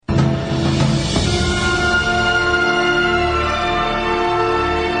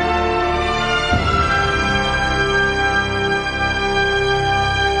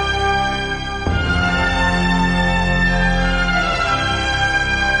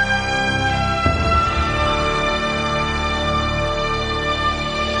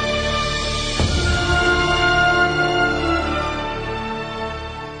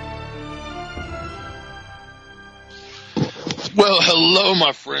Hello,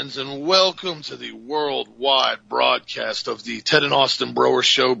 my friends, and welcome to the worldwide broadcast of the Ted and Austin Broer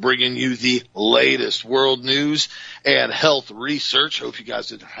Show, bringing you the latest world news and health research. Hope you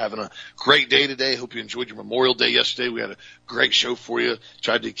guys are having a great day today. Hope you enjoyed your Memorial Day yesterday. We had a great show for you.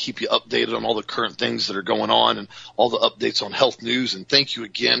 Tried to keep you updated on all the current things that are going on and all the updates on health news. And thank you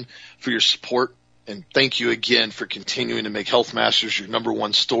again for your support. And thank you again for continuing to make Health Masters your number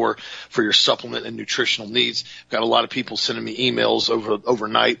one store for your supplement and nutritional needs. Got a lot of people sending me emails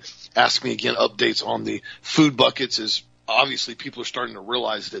overnight, asking me again updates on the food buckets, as obviously people are starting to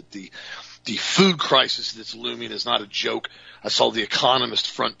realize that the food crisis that's looming is not a joke. I saw the Economist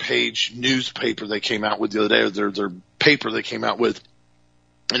front page newspaper they came out with the other day, or their paper they came out with,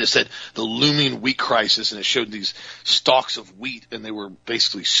 and it said the looming wheat crisis, and it showed these stalks of wheat, and they were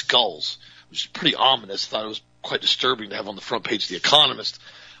basically skulls, which is pretty ominous. I thought it was quite disturbing to have on the front page of The Economist.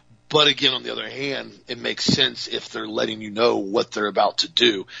 But again, on the other hand, it makes sense if they're letting you know what they're about to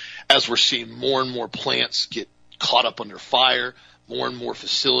do. As we're seeing more and more plants get caught up under fire, more and more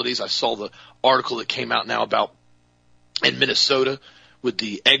facilities. I saw the article that came out now about in Minnesota with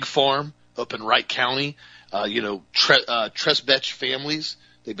the egg farm up in Wright County. Tresbech families,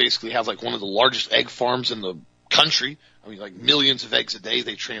 they basically have like one of the largest egg farms in the country. I mean, like millions of eggs a day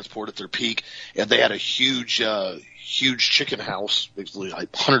they transport at their peak, and they had a huge chicken house, basically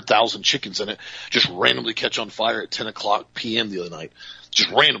like 100,000 chickens in it, just randomly catch on fire at 10 o'clock p.m. the other night.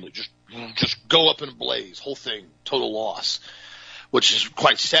 Just randomly, just go up in a blaze, whole thing, total loss, which is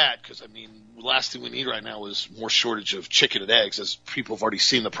quite sad because, I mean, the last thing we need right now is more shortage of chicken and eggs, as people have already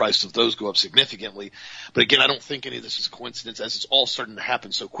seen the price of those go up significantly. But again, I don't think any of this is coincidence, as it's all starting to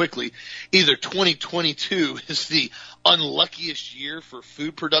happen so quickly. Either 2022 is the unluckiest year for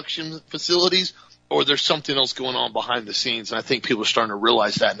food production facilities, or there's something else going on behind the scenes, and I think people are starting to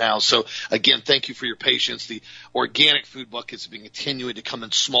realize that now. So, again, thank you for your patience. The organic food buckets have been continuing to come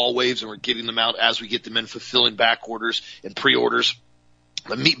in small waves, and we're getting them out as we get them in, fulfilling back orders and pre-orders.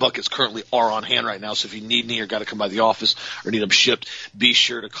 The meat buckets currently are on hand right now, so if you need any or got to come by the office or need them shipped, be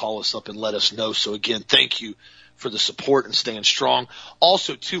sure to call us up and let us know. So, again, thank you for the support and staying strong.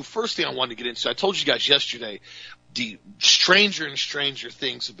 Also, too, first thing I wanted to get into, I told you guys yesterday, the stranger and stranger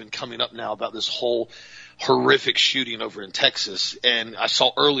things have been coming up now about this whole horrific shooting over in Texas. And I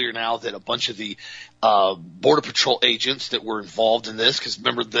saw earlier now that a bunch of the Border Patrol agents that were involved in this, because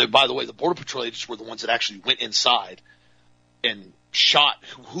remember, by the way, the Border Patrol agents were the ones that actually went inside and shot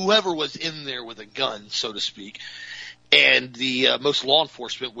whoever was in there with a gun, so to speak. And the most law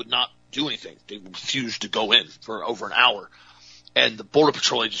enforcement would not do anything. They refused to go in for over an hour. And the Border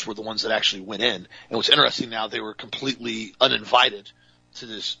Patrol agents were the ones that actually went in. And what's interesting now, they were completely uninvited to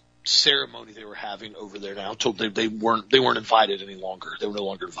this ceremony they were having over there now. Told they weren't invited any longer. They were no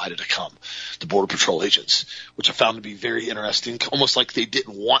longer invited to come, the Border Patrol agents, which I found to be very interesting. Almost like they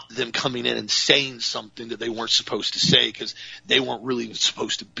didn't want them coming in and saying something that they weren't supposed to say, because they weren't really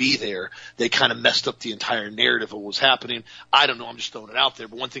supposed to be there. They kind of messed up the entire narrative of what was happening. I don't know. I'm just throwing it out there.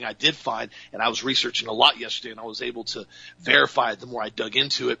 But one thing I did find, and I was researching a lot yesterday, and I was able to verify it the more I dug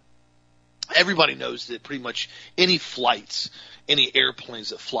into it. Everybody knows that pretty much any flights, any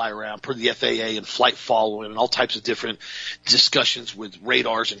airplanes that fly around per the FAA and flight following and all types of different discussions with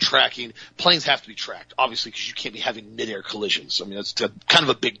radars and tracking, planes have to be tracked, obviously, because you can't be having mid-air collisions. I mean, that's kind of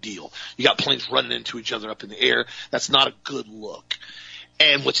a big deal. You got planes running into each other up in the air. That's not a good look.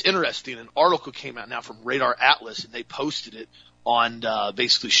 And what's interesting, an article came out now from Radar Atlas, and they posted it on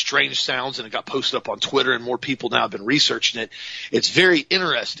basically strange sounds, and it got posted up on Twitter, and more people now have been researching it. It's very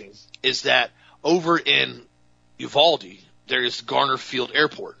interesting is that over in Uvalde, there is Garner Field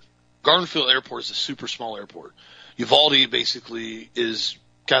Airport. Garner Field Airport is a super small airport. Uvalde basically has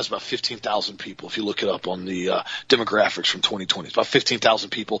about 15,000 people. If you look it up on the demographics from 2020, it's about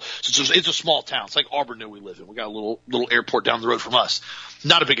 15,000 people. So it's a small town. It's like Auburn, we live in. We got a little airport down the road from us.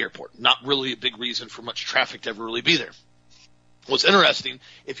 Not a big airport. Not really a big reason for much traffic to ever really be there. What's interesting,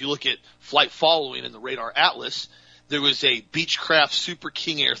 if you look at flight following in the Radar Atlas, there was a Beechcraft Super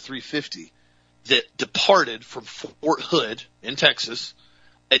King Air 350 that departed from Fort Hood in Texas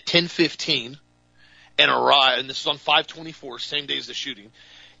at 10:15 and arrived, and this is on 5/24, same day as the shooting,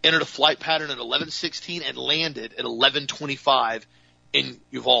 entered a flight pattern at 11:16 and landed at 11:25 in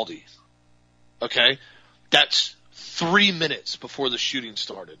Uvalde. Okay? That's 3 minutes before the shooting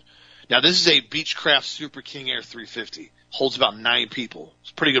started. Now, this is a Beechcraft Super King Air 350. Holds about 9 people.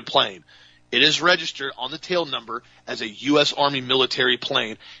 It's a pretty good plane. It is registered on the tail number as a U.S. Army military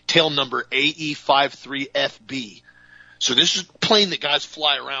plane, tail number AE53FB. So this is a plane that guys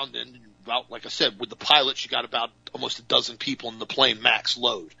fly around in. About, like I said, with the pilots, you got about almost a dozen people in the plane, max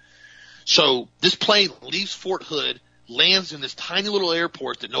load. So this plane leaves Fort Hood, lands in this tiny little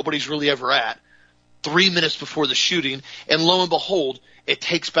airport that nobody's really ever at 3 minutes before the shooting, and lo and behold, it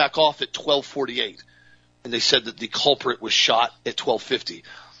takes back off at 12:48. And they said that the culprit was shot at 12:50.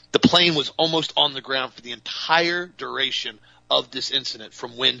 The plane was almost on the ground for the entire duration of this incident,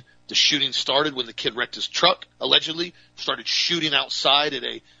 from when the shooting started, when the kid wrecked his truck, allegedly, started shooting outside at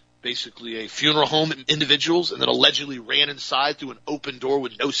basically a funeral home and individuals, and then allegedly ran inside through an open door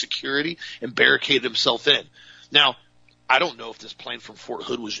with no security and barricaded himself in. Now, I don't know if this plane from Fort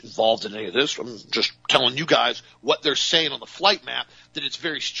Hood was involved in any of this. I'm just telling you guys what they're saying on the flight map, that it's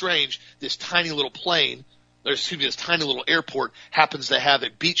very strange. This tiny little plane, this tiny little airport happens to have a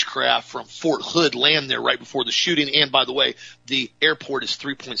Beechcraft from Fort Hood land there right before the shooting. And by the way, the airport is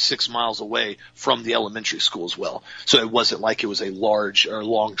 3.6 miles away from the elementary school as well. So it wasn't like it was a large or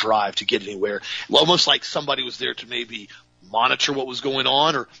long drive to get anywhere. Almost like somebody was there to maybe monitor what was going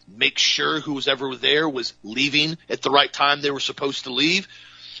on or make sure who was ever there was leaving at the right time they were supposed to leave.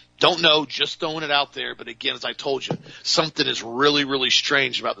 Don't know, just throwing it out there. But again, as I told you, something is really, really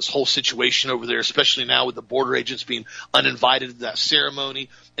strange about this whole situation over there, especially now with the border agents being uninvited to that ceremony,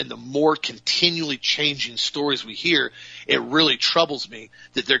 and the more continually changing stories we hear. It really troubles me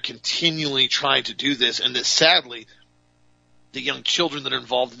that they're continually trying to do this, and that sadly the young children that are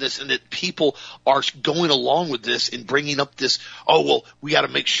involved in this, and that people are going along with this and bringing up this, oh, well, we got to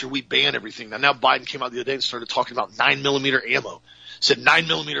make sure we ban everything. Now Biden came out the other day and started talking about 9mm ammo. Said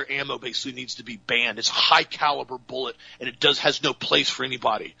 9mm ammo basically needs to be banned. It's a high caliber bullet, and it has no place for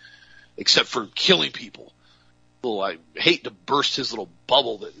anybody except for killing people. Well, I hate to burst his little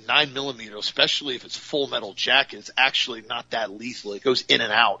bubble that 9mm, especially if it's full metal jacket, is actually not that lethal. It goes in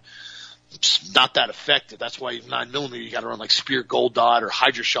and out. It's not that effective. That's why 9mm, you got to run like Spear Gold Dot or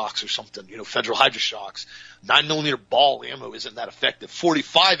Hydra-Shocks or something, Federal Hydra-Shocks. 9mm ball ammo isn't that effective.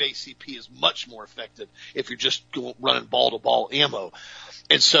 45 ACP is much more effective if you're just running ball-to-ball ammo.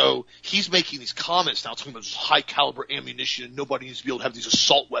 And so he's making these comments now talking about this high-caliber ammunition, and nobody needs to be able to have these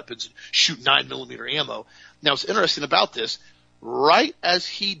assault weapons and shoot 9mm ammo. Now, what's interesting about this, right as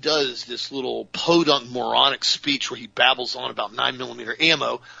he does this little podunk moronic speech where he babbles on about 9mm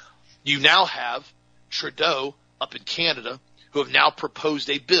ammo, you now have Trudeau up in Canada who have now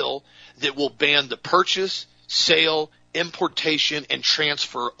proposed a bill that will ban the purchase, sale, importation, and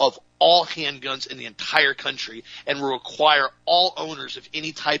transfer of all handguns in the entire country, and will require all owners of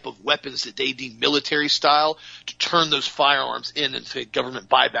any type of weapons that they deem military style to turn those firearms into a government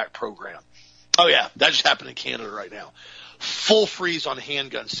buyback program. Oh yeah, that just happened in Canada right now. Full freeze on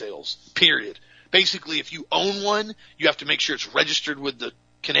handgun sales, period. Basically, if you own one, you have to make sure it's registered with the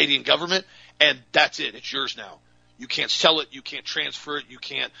Canadian government, and that's it. It's yours now. You can't sell it. You can't transfer it. You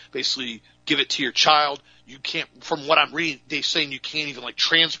can't basically give it to your child. You can't, from what I'm reading, they're saying you can't even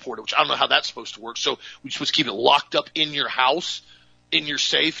transport it, which I don't know how that's supposed to work. So we're supposed to keep it locked up in your house, in your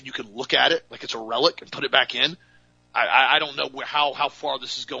safe, and you can look at it like it's a relic and put it back in. I don't know how far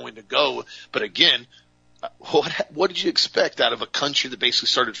this is going to go, but again, what did you expect out of a country that basically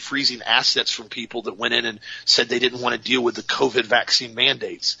started freezing assets from people that went in and said they didn't want to deal with the COVID vaccine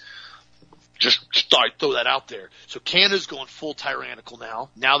mandates? Just thought I'd throw that out there. So Canada's going full tyrannical now.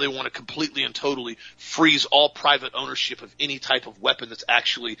 Now they want to completely and totally freeze all private ownership of any type of weapon that's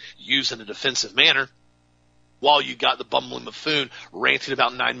actually used in a defensive manner, while you got the bumbling buffoon ranting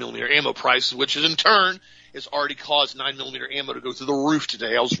about 9mm ammo prices, which is in turn has already caused 9mm ammo to go through the roof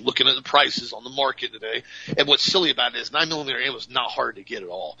today. I was looking at the prices on the market today, and what's silly about it is 9mm ammo is not hard to get at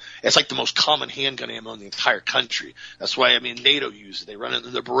all. It's like the most common handgun ammo in the entire country. That's why, NATO uses it. They run it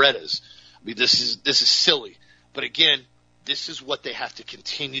in the Berettas. This is silly. But again, this is what they have to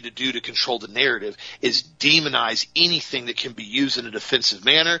continue to do to control the narrative, is demonize anything that can be used in a defensive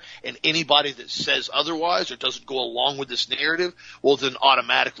manner, and anybody that says otherwise or doesn't go along with this narrative, well, then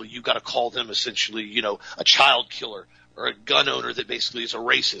automatically you've got to call them essentially, a child killer or a gun owner that basically is a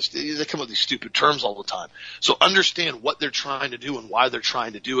racist. They come up with these stupid terms all the time. So understand what they're trying to do and why they're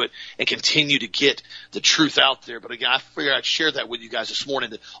trying to do it, and continue to get the truth out there. But again, I figured I'd share that with you guys this morning,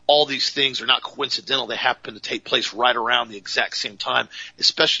 that all these things are not coincidental. They happen to take place right around the exact same time,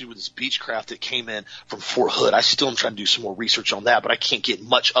 especially with this Beechcraft that came in from Fort Hood. I still am trying to do some more research on that, but I can't get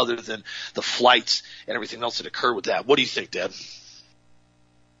much other than the flights and everything else that occurred with that. What do you think, Dad?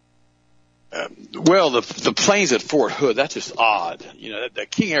 Well, the planes at Fort Hood, that's just odd. The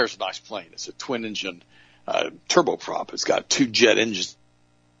King Air is a nice plane. It's a twin-engine turboprop. It's got two jet engines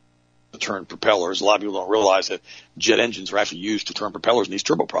to turn propellers. A lot of people don't realize that jet engines are actually used to turn propellers in these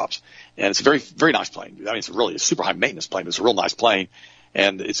turboprops. And it's a very, very nice plane. I mean, it's really a super high-maintenance plane, but it's a real nice plane.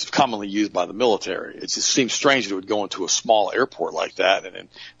 and it's commonly used by the military. It just seems strange that it would go into a small airport like that and then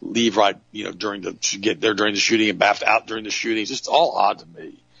leave right, get there during the shooting and baffed out during the shooting. It's just all odd to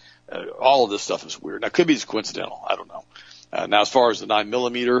me. All of this stuff is weird. Now, it could be just coincidental. I don't know. Now, as far as the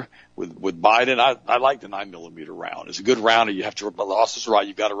 9mm with Biden, I like the 9mm round. It's a good round, and you have to, the officer's right,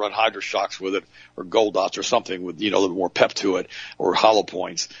 you've got to run Hydra-Shocks with it, or gold dots or something with, a little bit more pep to it, or hollow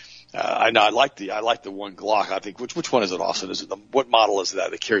points. I like the one Glock. I think, which one is it, Austin? What model is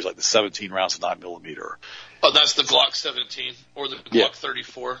that carries like the 17 rounds of 9mm? Oh, that's the Glock 17 or the Glock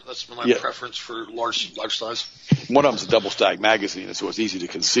 34. That's my preference for large size. One of them's a double stack magazine, so it's easy to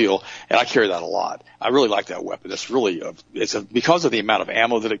conceal, and I carry that a lot. I really like that weapon. It's really because of the amount of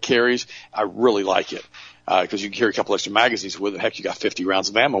ammo that it carries. I really like it because you can carry a couple extra magazines with it. Heck, you got 50 rounds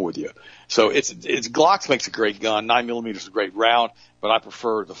of ammo with you. So it's Glocks makes a great gun. 9mm is a great round, but I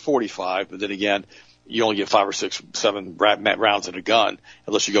prefer the 45. But then again, you only get 5 or 6, 7 rounds in a gun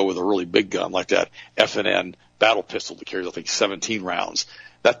unless you go with a really big gun like that F&N battle pistol that carries, I think, 17 rounds.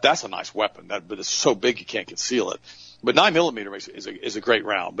 That's a nice weapon, but it's so big you can't conceal it. But 9mm is a great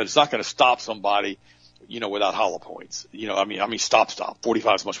round, but it's not going to stop somebody, without hollow points. Stop.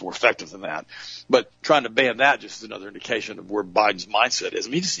 45 is much more effective than that. But trying to ban that just is another indication of where Biden's mindset is.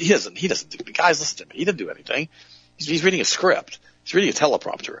 He doesn't do. The guys, listen to me. He didn't do anything. He's reading a script. He's reading a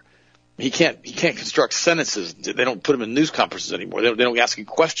teleprompter. He can't construct sentences. They don't put him in news conferences anymore. They don't ask him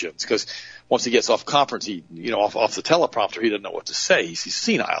questions because once he gets off conference, off the teleprompter, he doesn't know what to say. He's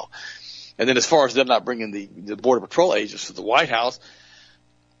senile. And then as far as them not bringing the Border Patrol agents to the White House,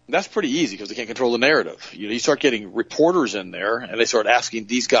 that's pretty easy because they can't control the narrative. You start getting reporters in there and they start asking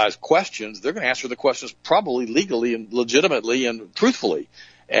these guys questions. They're going to answer the questions probably legally and legitimately and truthfully.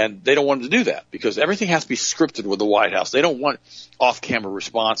 And they don't want them to do that because everything has to be scripted with the White House. They don't want off-camera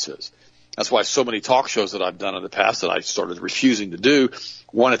responses. That's why so many talk shows that I've done in the past that I started refusing to do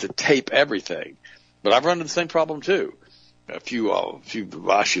wanted to tape everything. But I've run into the same problem too.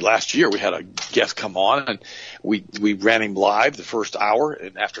 Actually last year we had a guest come on and we ran him live the first hour,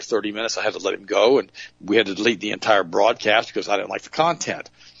 and after 30 minutes I had to let him go, and we had to delete the entire broadcast because I didn't like the content.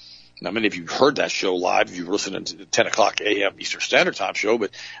 Now, many of you heard that show live if you were listening to the 10 o'clock a.m. Eastern Standard Time show,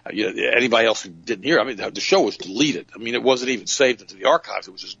 but anybody else who didn't hear, the show was deleted. It wasn't even saved into the archives.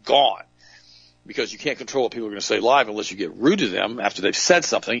 It was just gone because you can't control what people are going to say live unless you get rude to them after they've said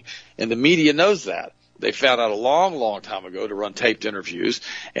something, and the media knows that. They found out a long, long time ago to run taped interviews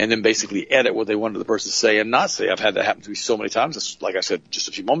and then basically edit what they wanted the person to say and not say. I've had that happen to me so many times. Like I said just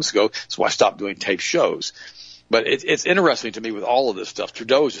a few moments ago, that's why I stopped doing taped shows. But it's interesting to me with all of this stuff.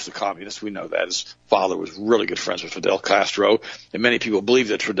 Trudeau is just a communist. We know that. His father was really good friends with Fidel Castro. And many people believe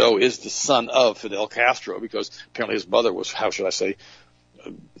that Trudeau is the son of Fidel Castro because apparently his mother was, how should I say,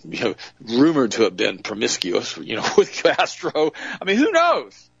 rumored to have been promiscuous, with Castro. Who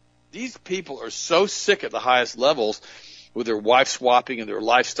knows? These people are so sick at the highest levels with their wife swapping and their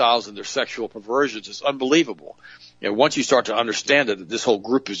lifestyles and their sexual perversions. It's unbelievable. Once you start to understand that this whole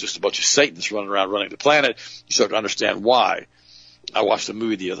group is just a bunch of Satanists running around running the planet, you start to understand why. I watched a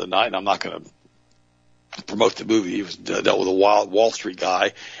movie the other night, and I'm not going to promote the movie. It was dealt with a wild Wall Street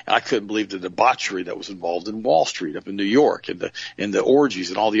guy, and I couldn't believe the debauchery that was involved in Wall Street up in New York and the orgies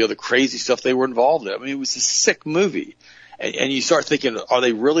and all the other crazy stuff they were involved in. It was a sick movie. And you start thinking, are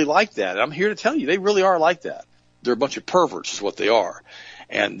they really like that? And I'm here to tell you, they really are like that. They're a bunch of perverts is what they are.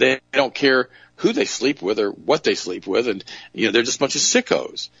 And they don't care who they sleep with or what they sleep with. And, they're just a bunch of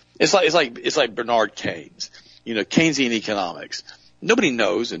sickos. It's like Bernard Keynes, Keynesian economics. Nobody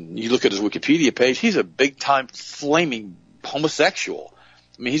knows. And you look at his Wikipedia page, he's a big time flaming homosexual.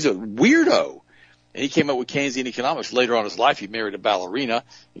 He's a weirdo. And he came up with Keynesian economics later on in his life. He married a ballerina.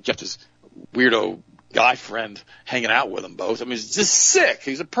 He kept his weirdo guy friend hanging out with them both. It's just sick.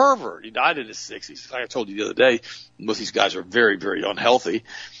 He's a pervert. He died in his 60s. Like I told you the other day, most of these guys are very, very unhealthy.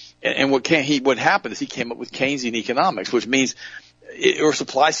 And what happened is he came up with Keynesian economics, which means, or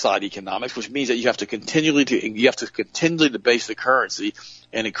supply side economics, which means that you have to continually debase the currency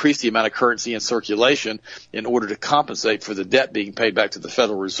and increase the amount of currency in circulation in order to compensate for the debt being paid back to the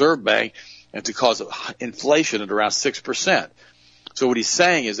Federal Reserve Bank and to cause inflation at around 6%. So what he's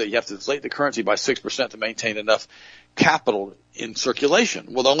saying is that you have to inflate the currency by 6% to maintain enough capital in circulation.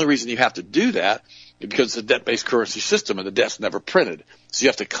 Well, the only reason you have to do that is because it's a debt-based currency system and the debt's never printed. So you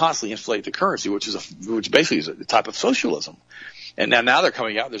have to constantly inflate the currency, which basically is a type of socialism. And now they're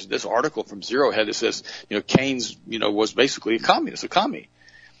coming out. There's this article from Zero Head that says, Keynes, was basically a communist, a commie.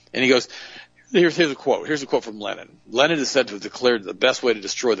 And he goes, here's a quote. Here's a quote from Lenin. Lenin is said to have declared the best way to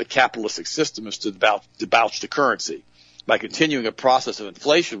destroy the capitalistic system is to debauch the currency. By continuing a process of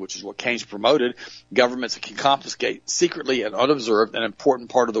inflation, which is what Keynes promoted, governments can confiscate secretly and unobserved an important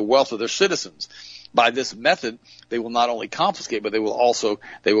part of the wealth of their citizens. By this method, they will not only confiscate, but they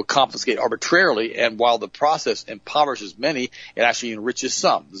will confiscate arbitrarily. And while the process impoverishes many, it actually enriches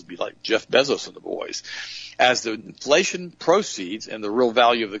some. This would be like Jeff Bezos and the boys. As the inflation proceeds and the real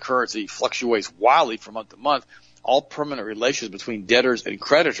value of the currency fluctuates wildly from month to month, all permanent relations between debtors and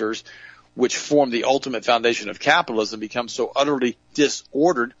creditors, which form the ultimate foundation of capitalism, become so utterly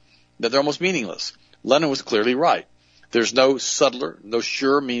disordered that they're almost meaningless. Lenin was clearly right. There's no subtler, no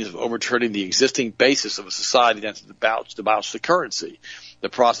sure means of overturning the existing basis of a society than to balance the currency. The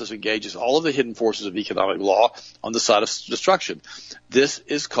process engages all of the hidden forces of economic law on the side of destruction. This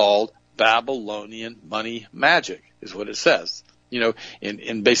is called Babylonian money magic, is what it says.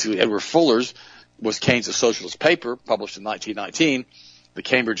 In basically Edward Fuller's was Keynes' Socialist paper, published in 1919, the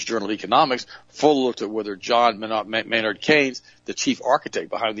Cambridge Journal of Economics. Fuller looked at whether John Maynard Keynes, the chief architect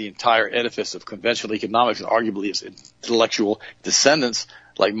behind the entire edifice of conventional economics and arguably its intellectual descendants,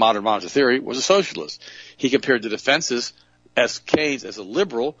 like modern monetary theory, was a socialist. He compared the defenses as Keynes as a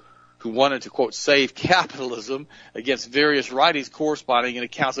liberal who wanted to, quote, save capitalism against various writings corresponding in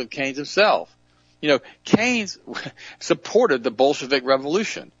accounts of Keynes himself. Keynes supported the Bolshevik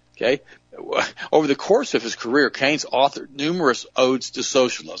Revolution. Okay. Over the course of his career, Keynes authored numerous odes to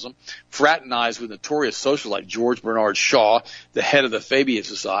socialism, fraternized with notorious socialites like George Bernard Shaw, the head of the Fabian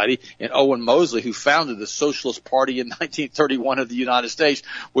Society, and Owen Mosley, who founded the Socialist Party in 1931 of the United States,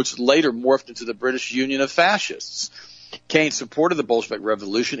 which later morphed into the British Union of Fascists. Keynes supported the Bolshevik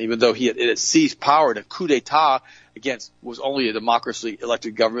Revolution, even though it had seized power in a coup d'etat against was only a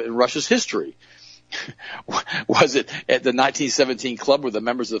democracy-elected government in Russia's history. Was it at the 1917 club where the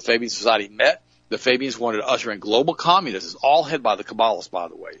members of the Fabian Society met? The Fabians wanted to usher in global communism, all headed by the Kabbalists, by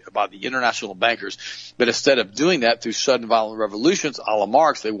the way, by the international bankers. But instead of doing that through sudden violent revolutions, a la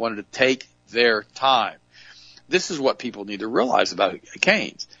Marx, they wanted to take their time. This is what people need to realize about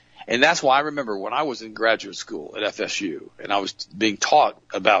Keynes. And that's why I remember when I was in graduate school at FSU and I was being taught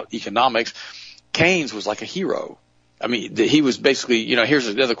about economics, Keynes was like a hero. I mean, he was basically, here's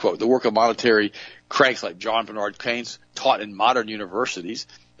another quote. The work of monetary cranks like John Bernard Keynes taught in modern universities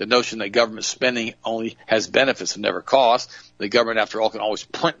the notion that government spending only has benefits and never costs. The government, after all, can always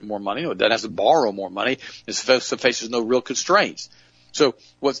print more money. It doesn't have to borrow more money. It faces no real constraints. So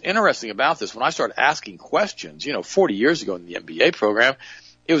what's interesting about this, when I started asking questions, 40 years ago in the MBA program,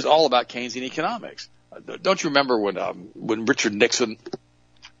 it was all about Keynesian economics. Don't you remember when Richard Nixon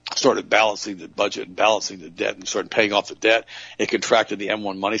started balancing the budget and balancing the debt and started paying off the debt? It contracted the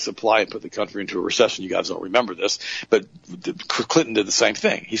M1 money supply and put the country into a recession. You guys don't remember this, but Clinton did the same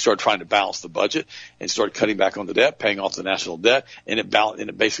thing. He started trying to balance the budget and started cutting back on the debt, paying off the national debt, and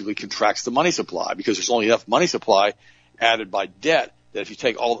it basically contracts the money supply because there's only enough money supply added by debt that if you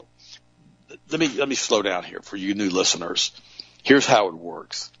take all – let me slow down here for you new listeners. Here's how it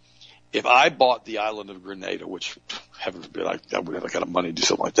works. If I bought the island of Grenada, which heaven forbid I would have the kind of money to do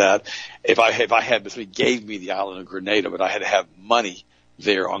something like that. If I had somebody gave me the island of Grenada, but I had to have money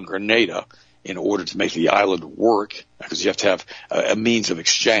there on Grenada in order to make the island work, because you have to have a means of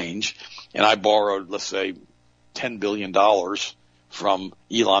exchange. And I borrowed, let's say, $10 billion from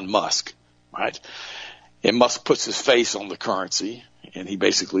Elon Musk, right? And Musk puts his face on the currency, and he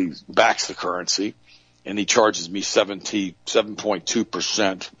basically backs the currency. And he charges me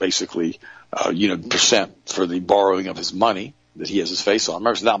 7.2%, basically, percent for the borrowing of his money that he has his face on.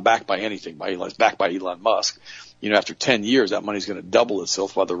 Remember, it's not backed by anything. It's backed by Elon Musk. After 10 years, that money's going to double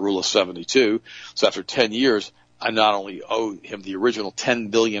itself by the rule of 72. So after 10 years, I not only owe him the original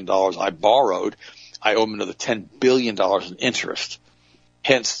 $10 billion I borrowed, I owe him another $10 billion in interest.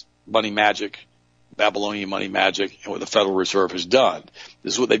 Hence, money magic, Babylonian money magic, and what the Federal Reserve has done.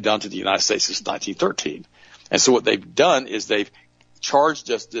 This is what they've done to the United States since 1913. And so what they've done is they've charged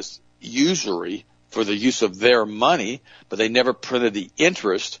us this usury for the use of their money, but they never printed the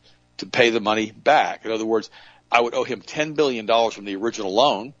interest to pay the money back. In other words, I would owe him $10 billion from the original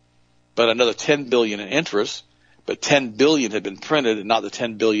loan, but another $10 billion in interest, but $10 billion had been printed and not the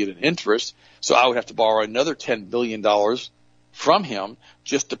 $10 billion in interest, so I would have to borrow another $10 billion from him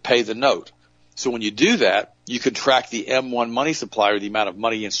just to pay the note. So when you do that, you contract the M1 money supply, or the amount of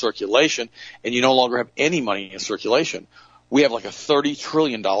money in circulation, and you no longer have any money in circulation. We have like a $30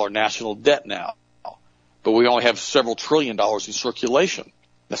 trillion national debt now, but we only have several trillion dollars in circulation.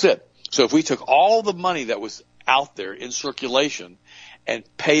 That's it. So if we took all the money that was out there in circulation and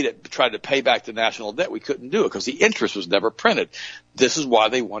tried to pay back the national debt, we couldn't do it because the interest was never printed. This is why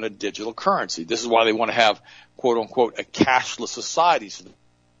they want a digital currency. This is why they want to have, quote unquote, a cashless society, so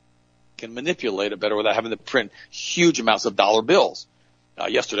can manipulate it better without having to print huge amounts of dollar bills.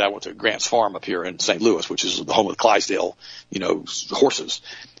 Yesterday I went to Grant's Farm up here in St. Louis, which is the home of the Clydesdale, horses.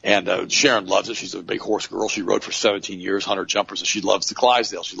 And Sharon loves it. She's a big horse girl. She rode for 17 years, 100 jumpers, and she loves the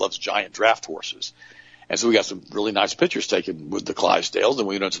Clydesdale. She loves giant draft horses. And so we got some really nice pictures taken with the Clydesdales, and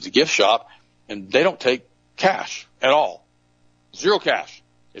we went to the gift shop, and they don't take cash at all. Zero cash.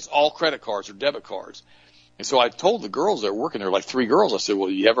 It's all credit cards or debit cards. And so I told the girls that were working there, like 3 girls, I said, well,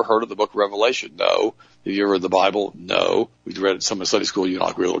 you ever heard of the book of Revelation? No. Have you ever read the Bible? No. We read it some in Sunday school,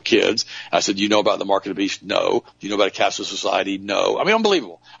 like we were little kids. I said, do you know about the mark of the beast? No. Do you know about a capitalist society? No. I mean,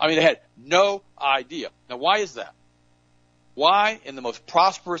 unbelievable. I mean, they had no idea. Now, why is that? Why in the most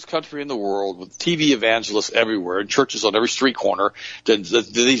prosperous country in the world with TV evangelists everywhere and churches on every street corner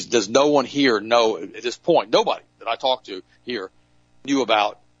does no one here know at this point, nobody that I talked to here knew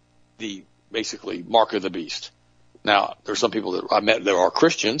about the basically mark of the beast? Now, there's some people that I met that are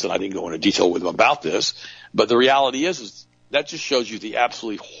Christians, and I didn't go into detail with them about this, but the reality is that just shows you the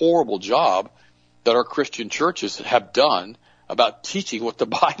absolutely horrible job that our Christian churches have done about teaching what the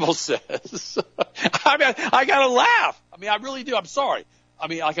Bible says. I mean, I gotta laugh. I mean, I really do. I'm sorry. I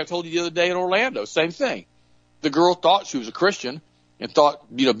mean, like I told you the other day in Orlando, same thing. The girl thought she was a Christian and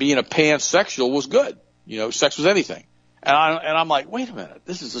thought, being a pansexual was good. Sex was anything. And I'm like, wait a minute,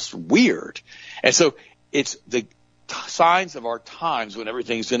 this is just weird. And so it's the signs of our times when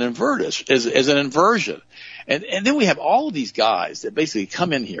everything's an inversion. And then we have all of these guys that basically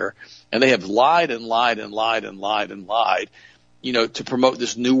come in here and they have lied and lied and lied and lied and lied, to promote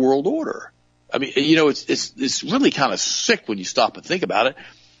this new world order. I mean, it's really kind of sick when you stop and think about it.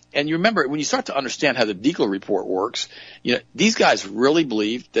 And you remember when you start to understand how the Deagler report works, these guys really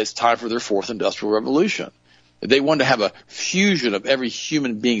believe that it's time for their 4th industrial revolution. They want to have a fusion of every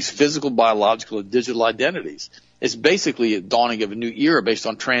human being's physical, biological, and digital identities. It's basically a dawning of a new era based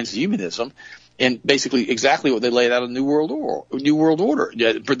on transhumanism, and basically exactly what they laid out in New World Order,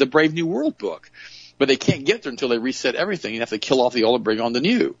 the Brave New World book. But they can't get there until they reset everything. You have to kill off the old and bring on the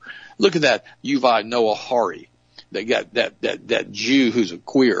new. Look at that Yuval Noah Harari, that Jew who's a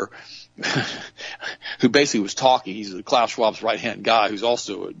queer, who basically was talking. He's Klaus Schwab's right-hand guy who's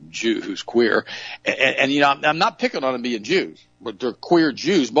also a Jew who's queer. And I'm not picking on them being Jews, but they're queer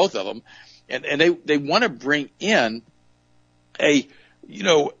Jews, both of them. And they want to bring in a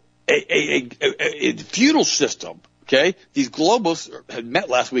feudal system. Okay. These globalists had met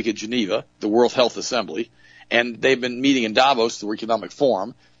last week at Geneva, the World Health Assembly, and they've been meeting in Davos, the World Economic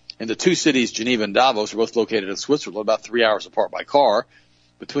Forum. And the two cities, Geneva and Davos, are both located in Switzerland, about 3 hours apart by car.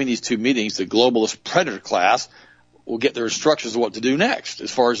 Between these two meetings, the globalist predator class will get their instructions of what to do next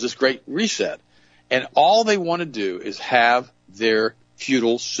as far as this great reset. And all they want to do is have their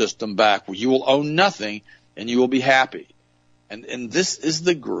feudal system back where you will own nothing and you will be happy. And this is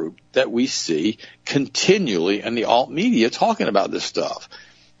the group that we see continually in the alt media talking about this stuff.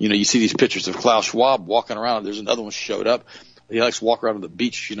 You see these pictures of Klaus Schwab walking around. There's another one showed up. He likes to walk around on the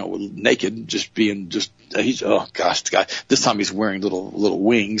beach, naked, he's, oh gosh, the guy, this time he's wearing little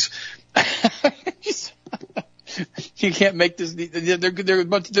wings. You can't make this, they're a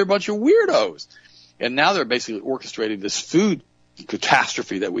bunch of weirdos. And now they're basically orchestrating this food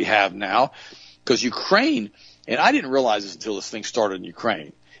catastrophe that we have now, because Ukraine, and I didn't realize this until this thing started in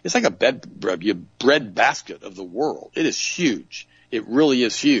Ukraine. It's like a bread basket of the world. It is huge. It really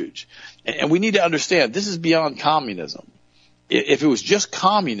is huge. And we need to understand this is beyond communism. If it was just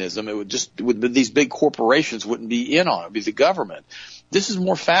communism, these big corporations wouldn't be in on it. It'd be the government. This is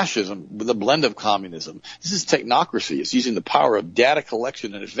more fascism with a blend of communism. This is technocracy. It's using the power of data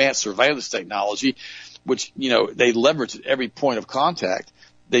collection and advanced surveillance technology, which, they leverage at every point of contact.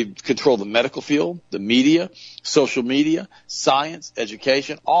 They control the medical field, the media, social media, science,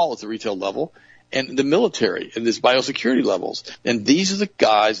 education, all at the retail level, and the military and this biosecurity levels. And these are the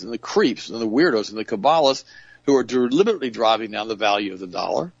guys and the creeps and the weirdos and the Kabbalists who are deliberately driving down the value of the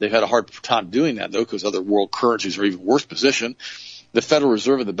dollar. They've had a hard time doing that, though, because other world currencies are even worse position. The Federal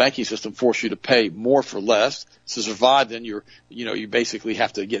Reserve and the banking system force you to pay more for less. To survive, then you basically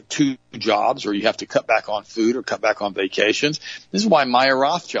have to get 2 jobs, or you have to cut back on food or cut back on vacations. This is why Maya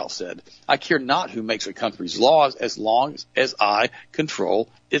Rothschild said, I care not who makes a country's laws as long as I control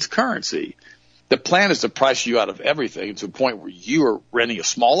its currency. The plan is to price you out of everything to a point where you are renting a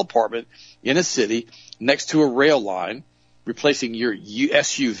small apartment in a city next to a rail line, replacing your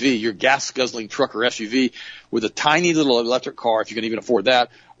SUV, your gas-guzzling truck or SUV, with a tiny little electric car, if you can even afford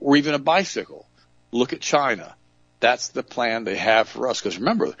that, or even a bicycle. Look at China. That's the plan they have for us. Because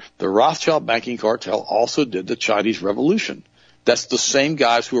remember, the Rothschild banking cartel also did the Chinese Revolution. That's the same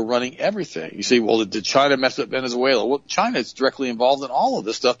guys who are running everything. You say, well, did China mess up Venezuela? Well, China is directly involved in all of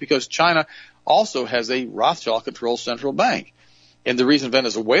this stuff because China also has a Rothschild-controlled central bank. And the reason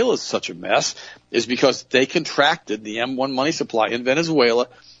Venezuela is such a mess is because they contracted the M1 money supply in Venezuela,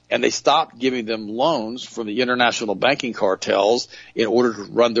 and they stopped giving them loans from the international banking cartels in order to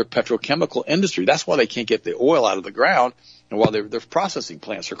run their petrochemical industry. That's why they can't get the oil out of the ground and why their processing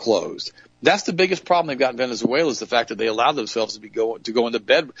plants are closed. That's the biggest problem they've got in Venezuela, is the fact that they allowed themselves to go into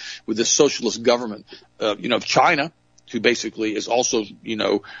bed with this socialist government, of China, who basically is also,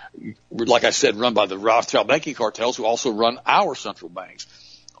 like I said, run by the Rothschild banking cartels, who also run our central banks.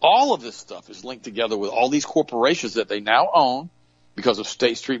 All of this stuff is linked together with all these corporations that they now own because of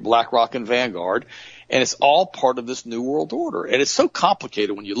State Street, BlackRock, and Vanguard. And it's all part of this new world order. And it's so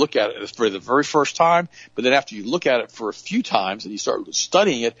complicated when you look at it for the very first time, but then after you look at it for a few times and you start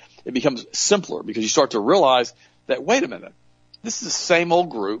studying it, it becomes simpler because you start to realize that, wait a minute, this is the same old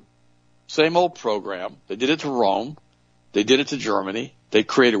group, same old program. They did it to Rome. They did it to Germany. They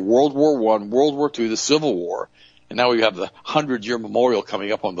created World War I, World War II, the Civil War. And now we have the 100-year memorial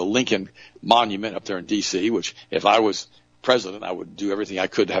coming up on the Lincoln Monument up there in D.C., which if I was president, I would do everything I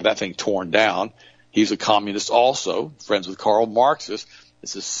could to have that thing torn down. He's a communist also, friends with Karl Marx. It's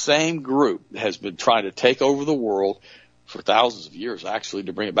the same group that has been trying to take over the world for thousands of years, actually,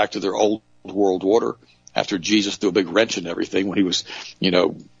 to bring it back to their old world order after Jesus threw a big wrench in everything when he was,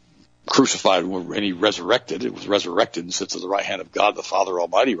 crucified and he resurrected. It was resurrected and sits at the right hand of God, the Father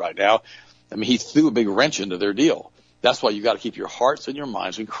Almighty right now. I mean, he threw a big wrench into their deal. That's why you got to keep your hearts and your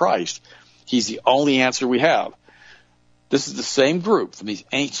minds in Christ. He's the only answer we have. This is the same group from these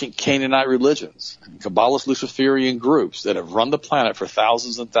ancient Canaanite religions, Kabbalist Luciferian groups that have run the planet for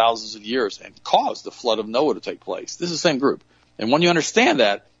thousands and thousands of years and caused the flood of Noah to take place. This is the same group. And when you understand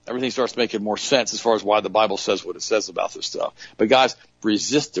that, everything starts making more sense as far as why the Bible says what it says about this stuff. But guys,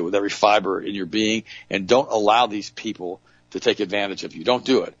 resist it with every fiber in your being and don't allow these people to take advantage of you. Don't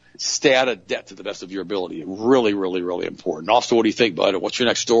do it. Stay out of debt to the best of your ability. Really, really, really important. Also, what do you think, bud? What's your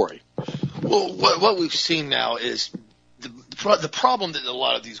next story? Well, what we've seen now is the problem that a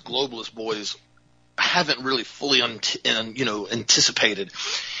lot of these globalist boys haven't really fully anticipated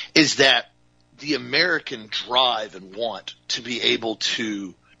is that the American drive and want to be able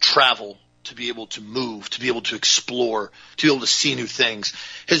to travel, to be able to move, to be able to explore, to be able to see new things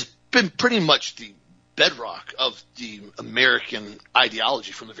has been pretty much the bedrock of the American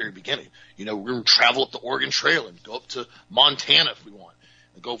ideology from the very beginning. We're going to travel up the Oregon Trail and go up to Montana if we want,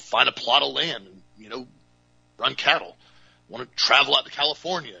 and go find a plot of land and, run cattle. Want to travel out to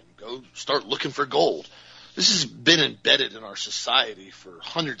California and go start looking for gold. This has been embedded in our society for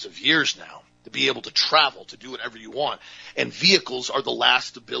hundreds of years now, to be able to travel, to do whatever you want. And vehicles are the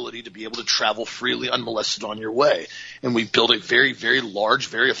last ability to be able to travel freely, unmolested on your way. And we've built a very, very large,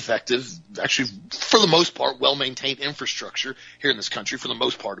 very effective, actually, for the most part, well-maintained infrastructure here in this country, for the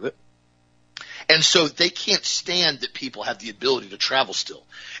most part of it. And so they can't stand that people have the ability to travel still.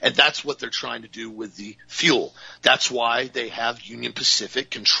 And that's what they're trying to do with the fuel. That's why they have Union Pacific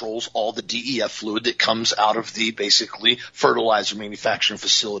controls all the DEF fluid that comes out of the basically fertilizer manufacturing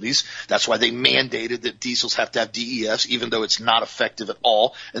facilities. That's why they mandated that diesels have to have DEFs, even though it's not effective at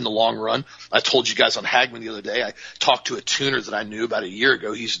all in the long run. I told you guys on Hagman the other day, I talked to a tuner that I knew about a year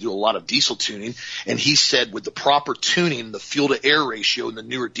ago. He used to do a lot of diesel tuning. And he said with the proper tuning, the fuel to air ratio in the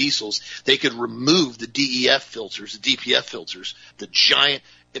newer diesels, they could remove the DEF filters, the DPF filters, the giant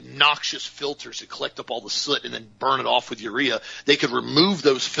obnoxious filters that collect up all the soot and then burn it off with urea. They could remove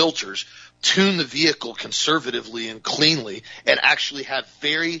those filters, tune the vehicle conservatively and cleanly, and actually have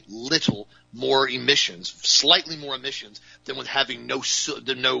very little more emissions, slightly more emissions than with having no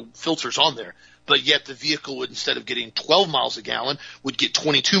filters on there. But yet the vehicle would, instead of getting 12 miles a gallon, would get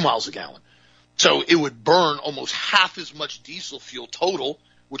 22 miles a gallon. So it would burn almost half as much diesel fuel total,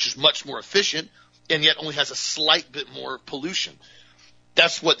 which is much more efficient, and yet only has a slight bit more pollution.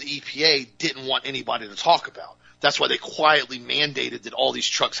 That's what the EPA didn't want anybody to talk about. That's why they quietly mandated that all these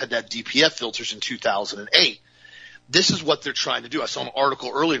trucks had to have DPF filters in 2008. This is what they're trying to do. I saw an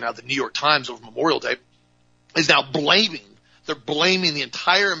article earlier now, the New York Times over Memorial Day is now blaming the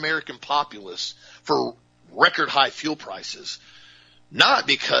entire American populace for record high fuel prices. Not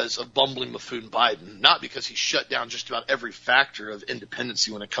because of bumbling buffoon Biden, not because he shut down just about every factor of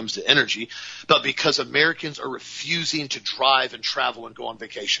independency when it comes to energy, but because Americans are refusing to drive and travel and go on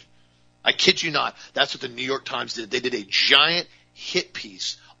vacation. I kid you not. That's what the New York Times did. They did a giant hit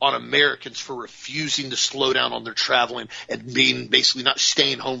piece on Americans for refusing to slow down on their traveling and being basically not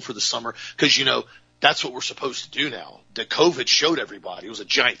staying home for the summer because, that's what we're supposed to do now. The COVID showed everybody. It was a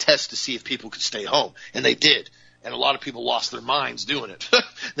giant test to see if people could stay home, and they did. And a lot of people lost their minds doing it.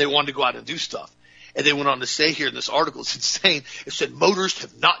 They wanted to go out and do stuff. And they went on to say here in this article, it's insane. It said motorists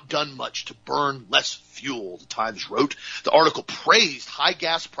have not done much to burn less fuel, the Times wrote. The article praised high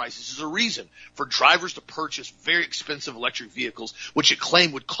gas prices as a reason for drivers to purchase very expensive electric vehicles, which it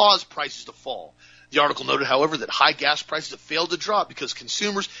claimed would cause prices to fall. The article noted, however, that high gas prices have failed to drop because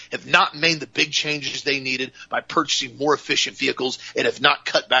consumers have not made the big changes they needed by purchasing more efficient vehicles and have not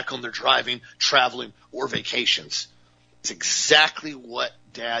cut back on their driving, traveling, or vacations. It's exactly what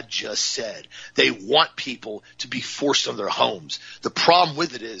Dad just said. They want people to be forced on their homes. The problem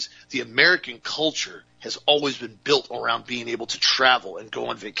with it is the American culture has always been built around being able to travel and go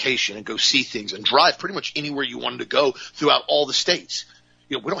on vacation and go see things and drive pretty much anywhere you wanted to go throughout all the states.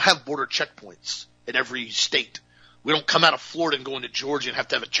 You know, we don't have border checkpoints in every state. We don't come out of Florida and go into Georgia and have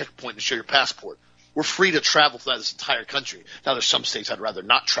to have a checkpoint to show your passport. We're free to travel throughout this entire country. Now, there's some states I'd rather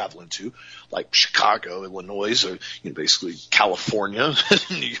not travel into, like Chicago, Illinois, or basically California,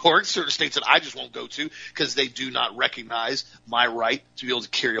 New York, certain states that I just won't go to because they do not recognize my right to be able to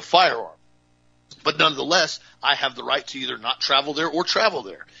carry a firearm. But nonetheless, I have the right to either not travel there or travel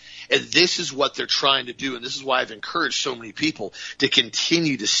there. And this is what they're trying to do, and this is why I've encouraged so many people to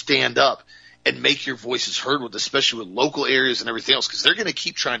continue to stand up and make your voices heard with, especially with local areas and everything else, because they're going to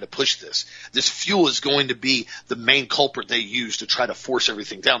keep trying to push this. This fuel is going to be the main culprit they use to try to force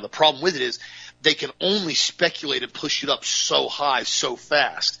everything down. The problem with it is they can only speculate and push it up so high so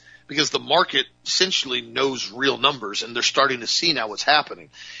fast because the market essentially knows real numbers, and they're starting to see now what's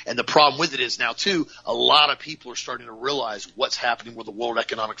happening. And the problem with it is now, too, a lot of people are starting to realize what's happening with the World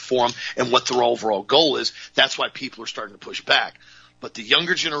Economic Forum and what their overall goal is. That's why people are starting to push back. But the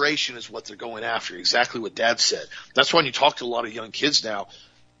younger generation is what they're going after, exactly what Dad said. That's why when you talk to a lot of young kids now,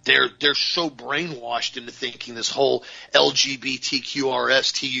 they're so brainwashed into thinking this whole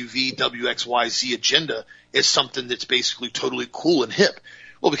LGBTQRS, TUV, WXYZ agenda is something that's basically totally cool and hip.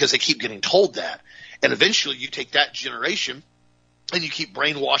 Well, because they keep getting told that. And eventually you take that generation and you keep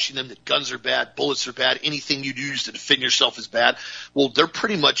brainwashing them that guns are bad, bullets are bad, anything you use to defend yourself is bad. Well, they're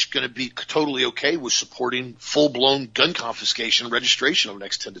pretty much going to be totally okay with supporting full-blown gun confiscation and registration over the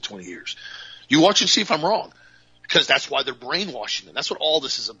next 10 to 20 years. You watch and see if I'm wrong, because that's why they're brainwashing them. That's what all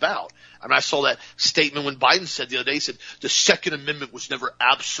this is about. I mean, I saw that statement when Biden said the other day, he said the Second Amendment was never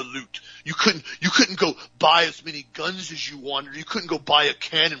absolute. You couldn't go buy as many guns as you wanted. You couldn't go buy a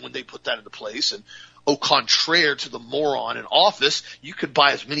cannon when they put that into place. And au contraire to the moron in office, you could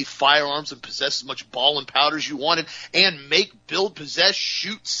buy as many firearms and possess as much ball and powder as you wanted and make, build, possess,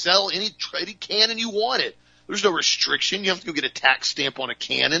 shoot, sell any cannon you wanted. There's no restriction. You have to go get a tax stamp on a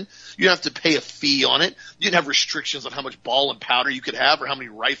cannon. You don't have to pay a fee on it. You didn't have restrictions on how much ball and powder you could have or how many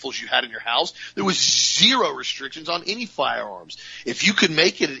rifles you had in your house. There was zero restrictions on any firearms. If you could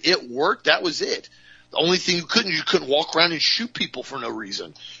make it and it worked, that was it. The only thing you couldn't walk around and shoot people for no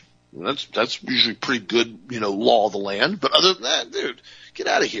reason. That's usually pretty good, law of the land. But other than that, dude, get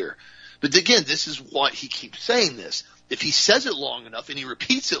out of here. But again, this is why he keeps saying this. If he says it long enough and he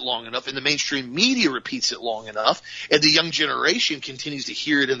repeats it long enough and the mainstream media repeats it long enough and the young generation continues to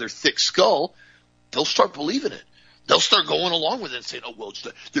hear it in their thick skull, they'll start believing it. They'll start going along with it and saying, oh, well,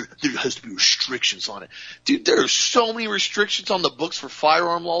 there has to be restrictions on it. Dude, there are so many restrictions on the books for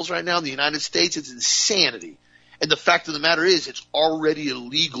firearm laws right now in the United States. It's insanity. And the fact of the matter is it's already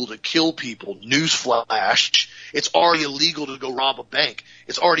illegal to kill people. Newsflash. It's already illegal to go rob a bank.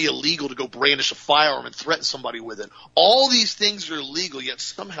 It's already illegal to go brandish a firearm and threaten somebody with it. All these things are illegal, yet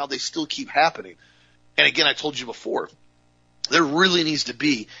somehow they still keep happening. And again, I told you before, there really needs to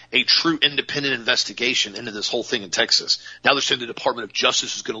be a true independent investigation into this whole thing in Texas. Now they're saying the Department of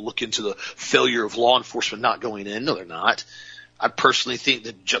Justice is going to look into the failure of law enforcement not going in. No, they're not. I personally think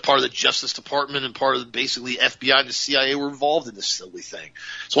that part of the Justice Department and part of basically FBI and the CIA were involved in this silly thing.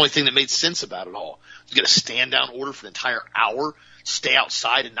 It's the only thing that made sense about it all. You get a stand-down order for an entire hour, stay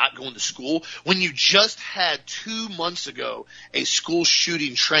outside and not go into school, when you just had 2 months ago a school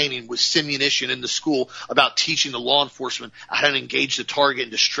shooting training with simunition in the school about teaching the law enforcement how to engage the target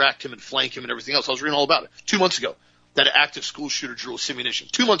and distract him and flank him and everything else. I was reading all about it 2 months ago. That active school shooter drill with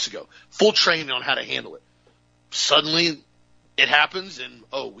simunition 2 months ago. Full training on how to handle it. Suddenly it happens and,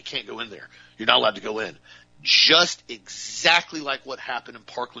 oh, we can't go in there. You're not allowed to go in. Just exactly like what happened in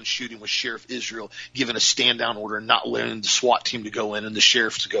Parkland shooting with Sheriff Israel, giving a stand-down order and not letting the SWAT team to go in and the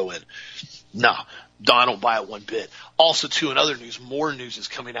sheriff to go in. No, I don't buy it one bit. Also, too, in other news, more news is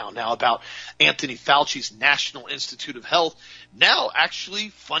coming out now about Anthony Fauci's National Institute of Health now actually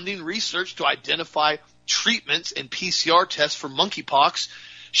funding research to identify treatments and PCR tests for monkeypox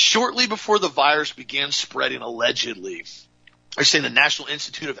shortly before the virus began spreading, allegedly. They're saying the National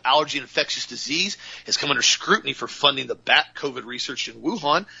Institute of Allergy and Infectious Disease has come under scrutiny for funding the bat COVID research in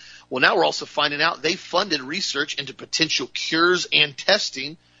Wuhan. Well, now we're also finding out they funded research into potential cures and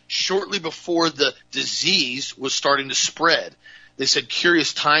testing shortly before the disease was starting to spread. They said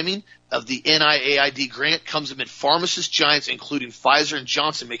curious timing of the NIAID grant comes amid pharmacist giants, including Pfizer and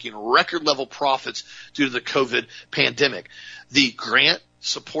Johnson, making record-level profits due to the COVID pandemic. The grant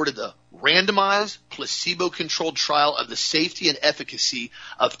supported the randomized, placebo-controlled trial of the safety and efficacy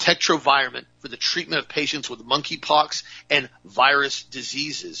of tetraviron for the treatment of patients with monkeypox and virus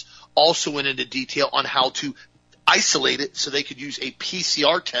diseases. Also went into detail on how to isolate it so they could use a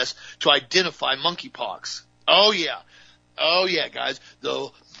PCR test to identify monkeypox. Oh, yeah, guys.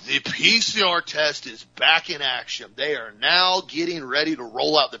 The PCR test is back in action. They are now getting ready to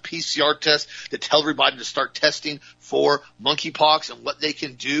roll out the PCR test to tell everybody to start testing for monkeypox and what they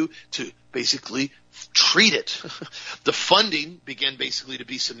can do to basically treat it. The funding began basically to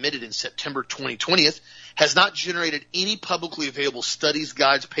be submitted in September 2020, has not generated any publicly available studies,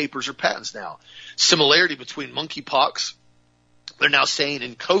 guides, papers, or patents now. Similarity between monkeypox, they're now saying,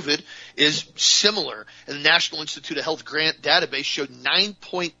 in COVID is similar. And the National Institute of Health grant database showed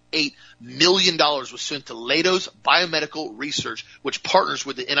 $9.8 million was sent to Leidos Biomedical Research, which partners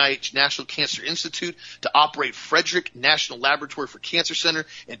with the NIH National Cancer Institute to operate Frederick National Laboratory for Cancer Center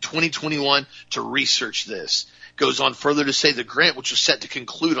in 2021 to research this. Goes on further to say the grant, which was set to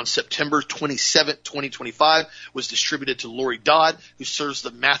conclude on September 27, 2025, was distributed to Lori Dodd, who serves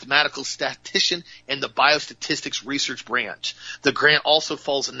the mathematical statistician and the biostatistics research branch. The grant also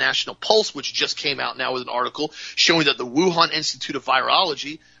follows the National Pulse, which just came out now with an article showing that the Wuhan Institute of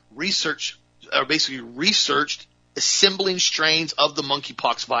Virology researched assembling strains of the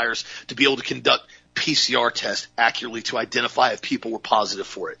monkeypox virus to be able to conduct PCR tests accurately to identify if people were positive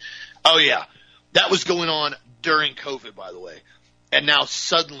for it. Oh, yeah. That was going on during COVID, by the way. And now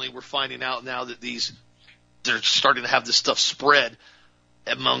suddenly we're finding out now that they're starting to have this stuff spread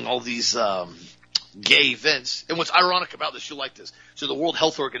among all these gay events. And what's ironic about this, you'll like this. So the World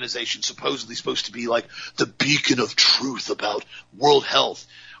Health Organization supposedly supposed to be like the beacon of truth about world health.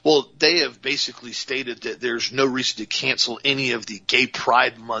 Well, they have basically stated that there's no reason to cancel any of the Gay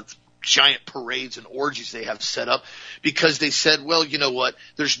Pride Month giant parades and orgies they have set up, because they said, well, you know what,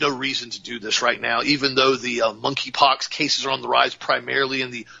 there's no reason to do this right now, even though the monkeypox cases are on the rise primarily in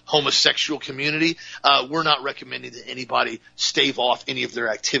the homosexual community. We're not recommending that anybody stave off any of their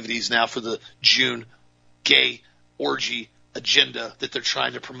activities now for the June gay orgy agenda that they're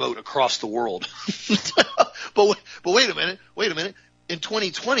trying to promote across the world. But wait a minute. In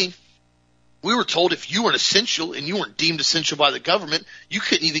 2020, we were told if you weren't essential and you weren't deemed essential by the government, you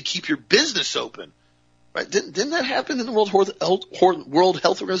couldn't even keep your business open. Right? Didn't that happen in the World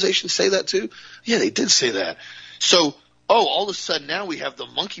Health Organization say that too? Yeah, they did say that. So, all of a sudden now we have the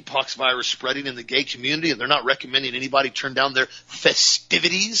monkeypox virus spreading in the gay community, and they're not recommending anybody turn down their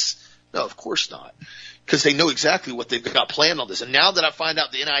festivities? No, of course not. Because they know exactly what they've got planned on this. And now that I find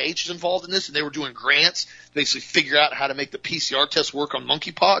out the NIH is involved in this and they were doing grants to basically figure out how to make the PCR test work on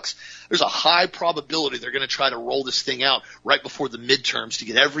monkeypox, there's a high probability they're going to try to roll this thing out right before the midterms to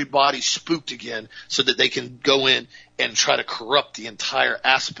get everybody spooked again so that they can go in and try to corrupt the entire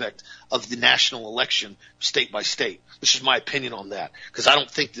aspect of the national election state by state. This is my opinion on that, because I don't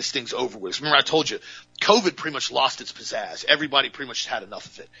think this thing's over with. Remember, I told you, COVID pretty much lost its pizzazz. Everybody pretty much had enough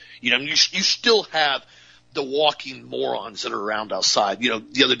of it. You know, you still have the walking morons that are around outside. You know,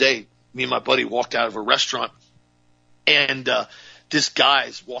 the other day, me and my buddy walked out of a restaurant, and this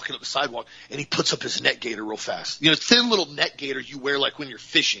guy's walking up the sidewalk, and he puts up his net gaiter real fast. You know, thin little net gaiter you wear like when you're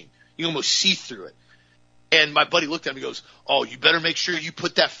fishing. You almost see through it. And my buddy looked at me and goes, "Oh, you better make sure you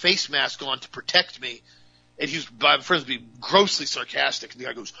put that face mask on to protect me." And my friends being grossly sarcastic. And the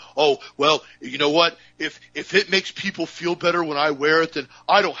guy goes, "Oh, well, you know what? If it makes people feel better when I wear it, then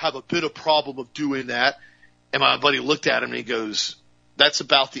I don't have a bit of problem of doing that." And my buddy looked at him and he goes, "That's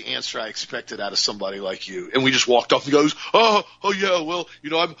about the answer I expected out of somebody like you." And we just walked off. He goes, oh yeah, well, you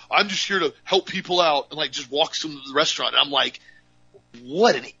know, I'm just here to help people out, and like just walks into the restaurant. And I'm like,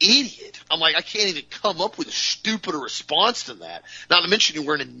 what an idiot. I'm like, I can't even come up with a stupider response than that. Not to mention you're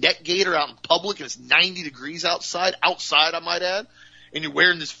wearing a net gaiter out in public and it's 90 degrees outside I might add, and you're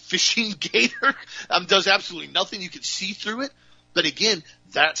wearing this fishing gaiter. Does absolutely nothing. You can see through it. But again,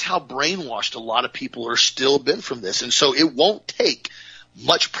 that's how brainwashed a lot of people are still been from this. And so it won't take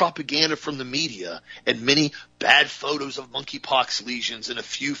much propaganda from the media, and many bad photos of monkeypox lesions and a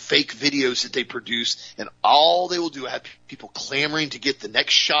few fake videos that they produce, and all they will do is have people clamoring to get the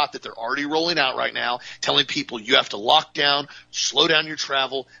next shot that they're already rolling out right now, telling people you have to lock down, slow down your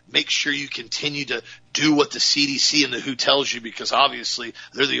travel, make sure you continue to do what the CDC and the WHO tells you, because obviously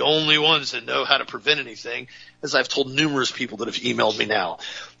they're the only ones that know how to prevent anything, as I've told numerous people that have emailed me now.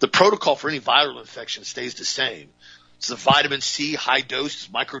 The protocol for any viral infection stays the same. It's the vitamin C, high doses,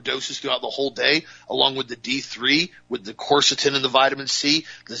 microdoses throughout the whole day, along with the D3, with the quercetin and the vitamin C,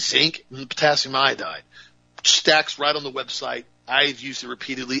 the zinc, and the potassium iodide. Stacks right on the website. I've used it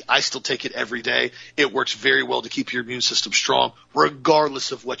repeatedly. I still take it every day. It works very well to keep your immune system strong,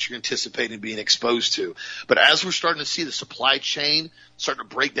 regardless of what you're anticipating being exposed to. But as we're starting to see the supply chain starting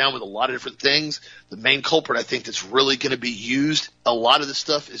to break down with a lot of different things, the main culprit I think that's really going to be used, a lot of the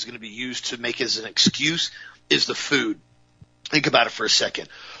stuff is going to be used to make it as an excuse, is the food. Think about it for a second.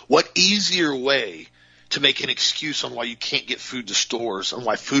 What easier way to make an excuse on why you can't get food to stores and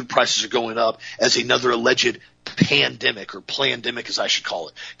why food prices are going up as another alleged pandemic, or plandemic as I should call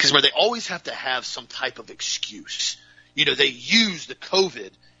it? Because they always have to have some type of excuse. You know, they use the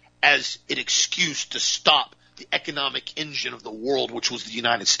COVID as an excuse to stop the economic engine of the world, which was the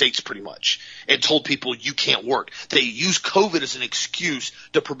United States pretty much, and told people you can't work. They use COVID as an excuse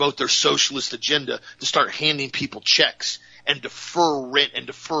to promote their socialist agenda, to start handing people checks and defer rent and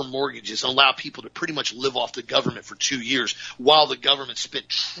defer mortgages and allow people to pretty much live off the government for 2 years while the government spent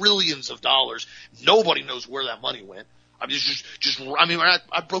trillions of dollars. Nobody knows where that money went. I mean,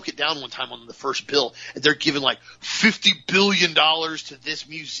 I broke it down one time on the first bill, and they're giving like $50 billion to this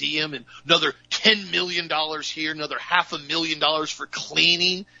museum and another $10 million here, another $500,000 for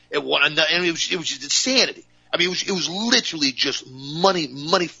cleaning, and it was just insanity. I mean, it was literally just money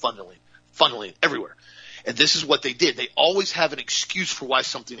funneling everywhere. And this is what they did. They always have an excuse for why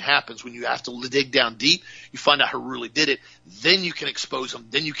something happens. When you have to dig down deep, you find out who really did it. Then you can expose them.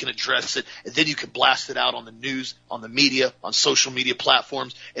 Then you can address it. And then you can blast it out on the news, on the media, on social media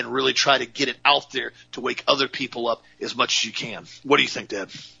platforms, and really try to get it out there to wake other people up as much as you can. What do you think, Dad?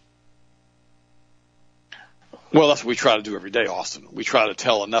 Well, that's what we try to do every day, Austin. We try to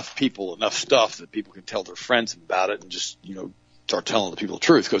tell enough people enough stuff that people can tell their friends about it and just, start telling the people the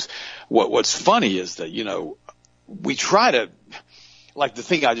truth. Because what's funny is that, we try to, like the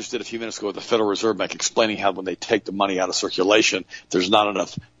thing I just did a few minutes ago with the Federal Reserve Bank, explaining how when they take the money out of circulation, there's not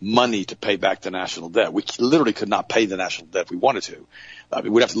enough money to pay back the national debt. We literally could not pay the national debt if we wanted to.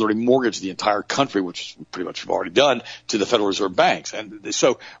 We'd have to literally mortgage the entire country, which we pretty much have already done, to the Federal Reserve banks. And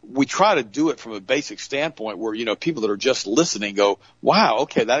so we try to do it from a basic standpoint where, people that are just listening go, wow,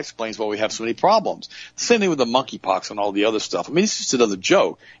 okay, that explains why we have so many problems. The same thing with the monkeypox and all the other stuff. I mean, it's just another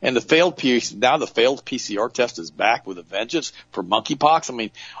joke. And the failed PCR test is back with a vengeance for monkeypox. I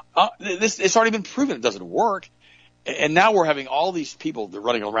mean, it's already been proven it doesn't work. And now we're having all these people, they're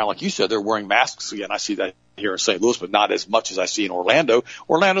running around, like you said, they're wearing masks again. I see that here in St. Louis, but not as much as I see in Orlando.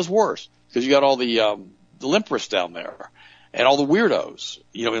 Orlando's worse because you got all the limperists down there and all the weirdos,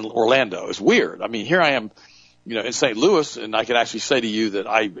 in Orlando. It's weird. I mean, here I am, in St. Louis, and I can actually say to you that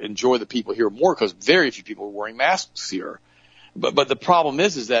I enjoy the people here more because very few people are wearing masks here. But the problem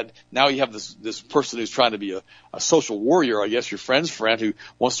is that now you have this person who's trying to be a social warrior, I guess your friend's friend, who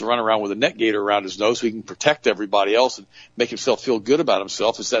wants to run around with a net gator around his nose so he can protect everybody else and make himself feel good about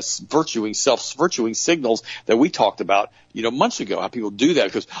himself. It's that self-virtuing signals that we talked about, months ago, how people do that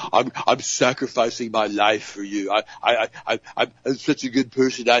because I'm sacrificing my life for you. I'm such a good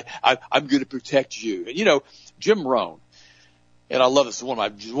person. I'm going to protect you. And, Jim Rohn, and I love this, one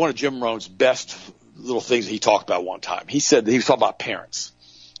of Jim Rohn's best little things he talked about one time. He said that he was talking about parents,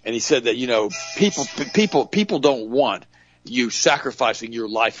 and he said that people don't want you sacrificing your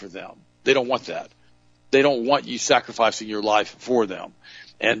life for them. They don't want that. They don't want you sacrificing your life for them.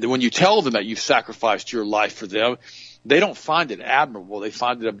 And when you tell them that you've sacrificed your life for them, they don't find it admirable. They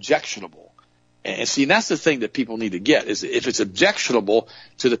find it objectionable. And see, and that's the thing that people need to get is if it's objectionable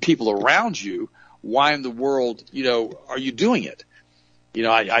to the people around you, why in the world, are you doing it?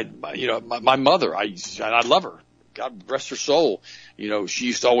 My mother, I love her. God rest her soul. She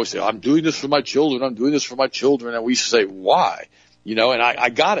used to always say, I'm doing this for my children. I'm doing this for my children. And we used to say, why? And I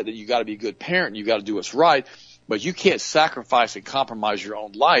got it that you got to be a good parent. You got to do what's right, but you can't sacrifice and compromise your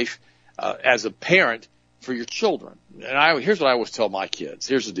own life, as a parent for your children. And here's what I always tell my kids.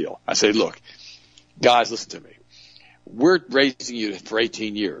 Here's the deal. I say, look, guys, listen to me. We're raising you for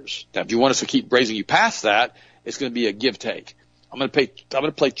 18 years. Now, if you want us to keep raising you past that, it's going to be a give take. I'm going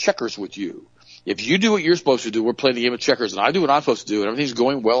to play checkers with you. if you do what you're supposed to do, we're playing the game of checkers, and I do what I'm supposed to do, and everything's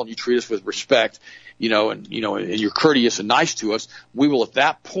going well, and you treat us with respect, and you're courteous and nice to us, we will at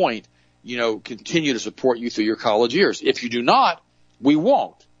that point, continue to support you through your college years. If you do not, we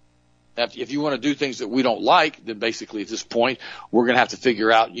won't. If you want to do things that we don't like, then basically at this point, we're going to have to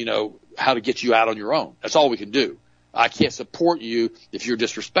figure out, how to get you out on your own. That's all we can do. I can't support you if you're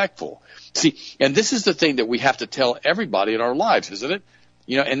disrespectful. See, and this is the thing that we have to tell everybody in our lives, isn't it?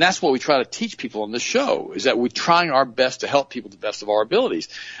 And that's what we try to teach people on this show, is that we're trying our best to help people to the best of our abilities.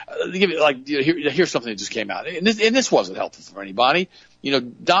 Here's something that just came out, and this wasn't helpful for anybody.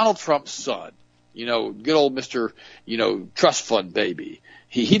 Donald Trump's son, good old Mr. Trust Fund baby,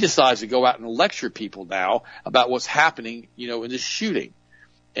 he decides to go out and lecture people now about what's happening, in this shooting.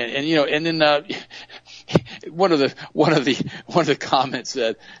 And then one of the comments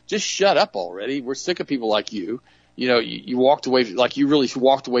said, "Just shut up already. We're sick of people like you. You walked away, like you really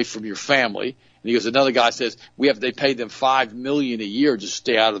walked away from your family." And he goes, another guy says, they paid them $5 million a year to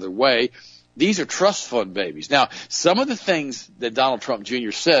stay out of their way. These are trust fund babies. Now, some of the things that Donald Trump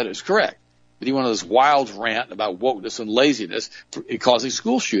Jr. said is correct, but he went on this wild rant about wokeness and laziness causing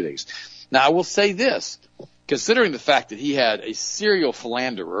school shootings. Now, I will say this. Considering the fact that he had a serial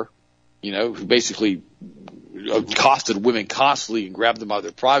philanderer, who basically accosted women constantly and grabbed them by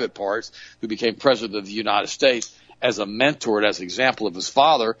their private parts, who became president of the United States as a mentor and as an example of his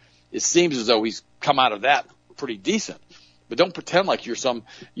father, it seems as though he's come out of that pretty decent. But don't pretend like you're some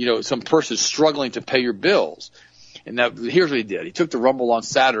person struggling to pay your bills. And now here's what he did. He took the Rumble on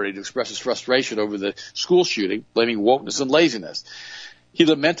Saturday to express his frustration over the school shooting, blaming wokeness and laziness. He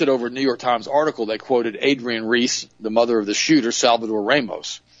lamented over a New York Times article that quoted Adrienne Reese, the mother of the shooter, Salvador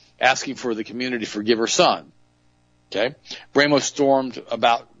Ramos, asking for the community to forgive her son. Okay? Ramos stormed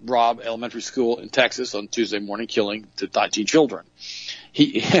about Robb Elementary School in Texas on Tuesday morning, killing 19 children.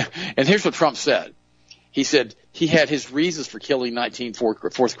 And here's what Trump said. He said he had his reasons for killing 19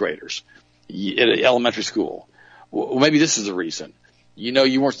 fourth graders at an elementary school. Well, maybe this is the reason.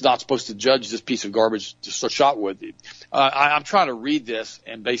 You weren't not supposed to judge this piece of garbage to shot with. I'm trying to read this,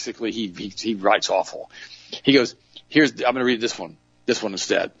 and basically he writes awful. He goes, I'm going to read this one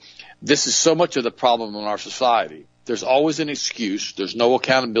instead. This is so much of the problem in our society. There's always an excuse. There's no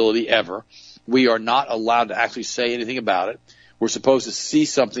accountability ever. We are not allowed to actually say anything about it. We're supposed to see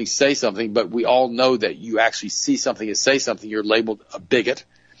something, say something, but we all know that you actually see something and say something, you're labeled a bigot.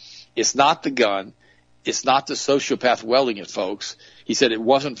 It's not the gun. It's not the sociopath welding it, folks. He said it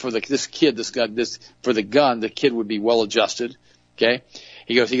wasn't for for the gun, the kid would be well adjusted. Okay.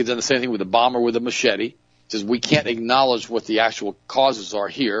 He goes, he could have done the same thing with a bomb or with a machete. He says, we can't acknowledge what the actual causes are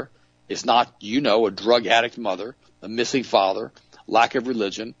here. It's not, a drug addict mother, a missing father, lack of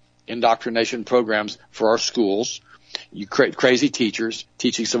religion, indoctrination programs for our schools, crazy teachers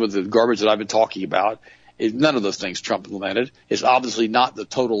teaching some of the garbage that I've been talking about. None of those things Trump implemented. It's obviously not the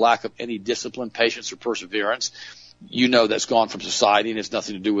total lack of any discipline, patience, or perseverance. That's gone from society, and it's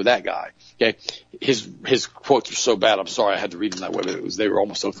nothing to do with that guy. Okay, his quotes are so bad. I'm sorry I had to read them that way, but they were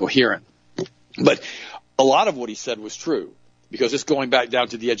almost incoherent. But a lot of what he said was true, because it's going back down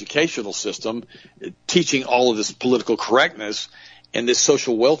to the educational system, teaching all of this political correctness and this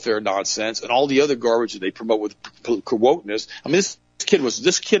social welfare nonsense and all the other garbage that they promote with wokeness. I mean,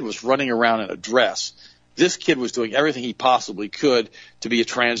 this kid was running around in a dress. This kid was doing everything he possibly could to be a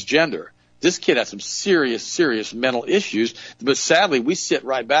transgender. This kid had some serious, serious mental issues, but sadly we sit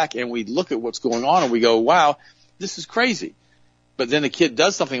right back and we look at what's going on and we go, wow, this is crazy. But then the kid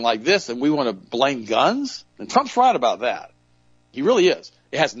does something like this and we want to blame guns? And Trump's right about that. He really is.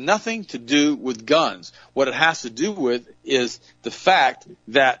 It has nothing to do with guns. What it has to do with is the fact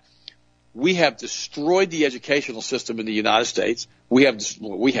that we have destroyed the educational system in the United States. We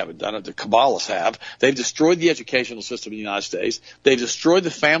haven't done it. The Kabbalists have. They've destroyed the educational system in the United States. They've destroyed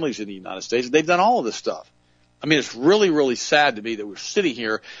the families in the United States. They've done all of this stuff. I mean, it's really, really sad to me that we're sitting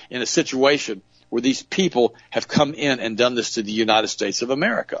here in a situation where these people have come in and done this to the United States of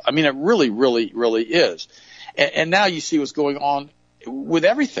America. I mean, it really, really, really is. And now you see what's going on with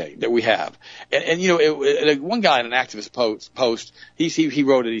everything that we have. And one guy in an activist post, he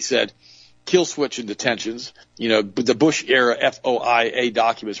wrote it. He said, kill switch in detentions. The Bush era FOIA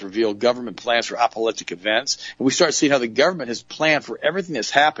documents reveal government plans for apocalyptic events. And we start seeing how the government has planned for everything that's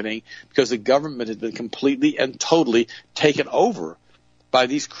happening because the government has been completely and totally taken over by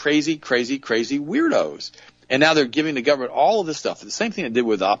these crazy, crazy, crazy weirdos. And now they're giving the government all of this stuff. The same thing they did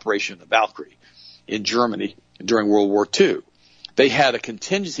with Operation Valkyrie in Germany during World War II. They had a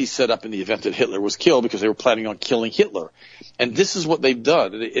contingency set up in the event that Hitler was killed because they were planning on killing Hitler. And this is what they've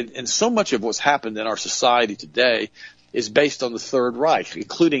done. And so much of what's happened in our society today is based on the Third Reich,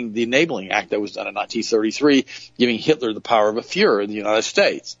 including the Enabling Act that was done in 1933, giving Hitler the power of a Fuhrer in the United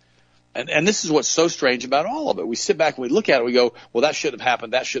States. And this is what's so strange about all of it. We sit back and we look at it and we go, well, that shouldn't have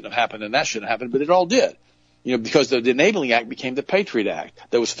happened, that shouldn't have happened, and that shouldn't have happened, but it all did. Because the Enabling Act became the Patriot Act.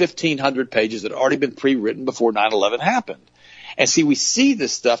 There was 1,500 pages that had already been pre-written before 9/11 happened. And we see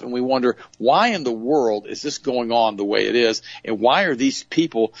this stuff and we wonder, why in the world is this going on the way it is? And why are these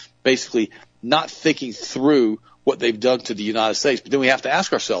people basically not thinking through what they've done to the United States? But then we have to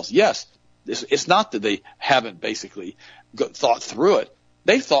ask ourselves, yes, it's not that they haven't basically thought through it.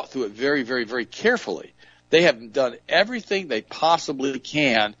 They've thought through it very, very, very carefully. They have done everything they possibly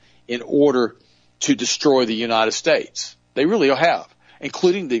can in order to destroy the United States. They really have,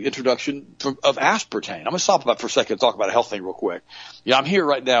 including the introduction of aspartame. I'm going to stop for a second and talk about a health thing real quick. I'm here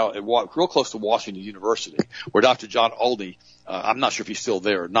right now real close to Washington University, where Dr. John Aldie, I'm not sure if he's still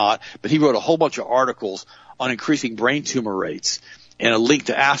there or not, but he wrote a whole bunch of articles on increasing brain tumor rates and a link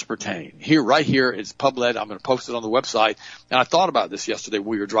to aspartame. Right here, it's PubMed. I'm going to post it on the website. And I thought about this yesterday when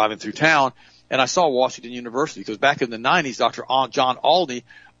we were driving through town, and I saw Washington University, because back in the 90s, Dr. John Aldie,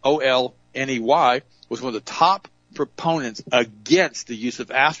 O-L-N-E-Y, was one of the top proponents against the use of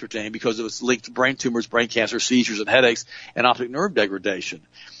aspartame because it was linked to brain tumors, brain cancer, seizures, and headaches, and optic nerve degradation.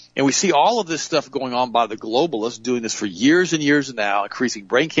 And we see all of this stuff going on by the globalists, doing this for years and years now, increasing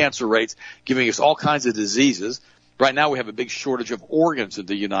brain cancer rates, giving us all kinds of diseases. Right now we have a big shortage of organs in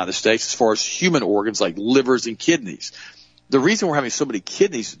the United States as far as human organs like livers and kidneys. The reason we're having so many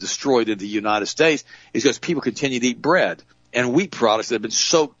kidneys destroyed in the United States is because people continue to eat bread and wheat products that have been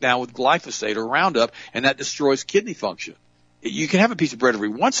soaked down with glyphosate or Roundup, and that destroys kidney function. You can have a piece of bread every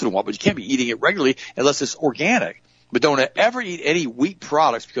once in a while, but you can't be eating it regularly unless it's organic. But don't ever eat any wheat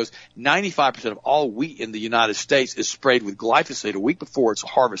products, because 95% of all wheat in the United States is sprayed with glyphosate a week before it's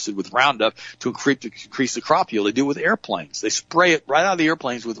harvested with Roundup to increase the crop yield. They do it with airplanes. They spray it right out of the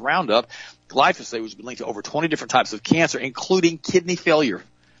airplanes with Roundup. Glyphosate has been linked to over 20 different types of cancer, including kidney failure.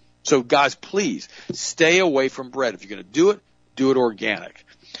 So, guys, please stay away from bread. If you're going to do it organic.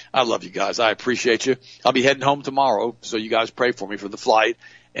 I love you guys. I appreciate you. I'll be heading home tomorrow, so you guys pray for me for the flight.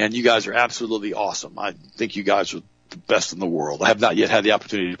 And you guys are absolutely awesome. I think you guys are the best in the world. I have not yet had the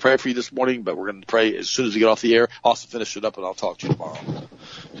opportunity to pray for you this morning, but we're going to pray as soon as we get off the air. Also finish it up, and I'll talk to you tomorrow.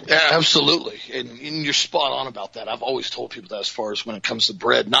 Yeah, absolutely. And you're spot on about that. I've always told people that as far as when it comes to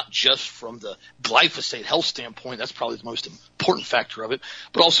bread, not just from the glyphosate health standpoint, that's probably the most important factor of it,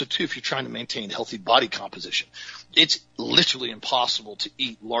 but also, too, if you're trying to maintain healthy body composition. It's literally impossible to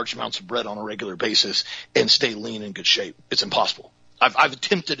eat large amounts of bread on a regular basis and stay lean and good shape. It's impossible. I've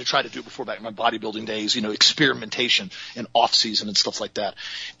attempted to try to do it before back in my bodybuilding days, experimentation and off season and stuff like that.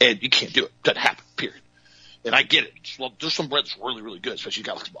 And you can't do it. Doesn't happen, period. And I get it. Well, there's some bread that's really, really good, especially you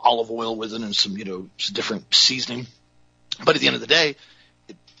got some olive oil with it and some, some different seasoning. But at the end of the day,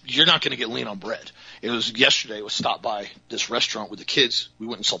 you're not going to get lean on bread. Yesterday, I was stopped by this restaurant with the kids. We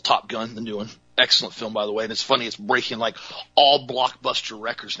went and saw Top Gun, the new one. Excellent film, by the way. And it's funny, it's breaking like all blockbuster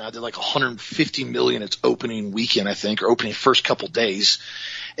records now. They did like 150 million its opening weekend, I think, or opening first couple days.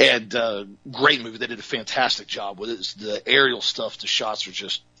 And great movie. They did a fantastic job with it. The aerial stuff, the shots are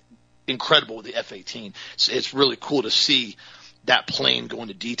just incredible with the F-18. It's really cool to see that plane go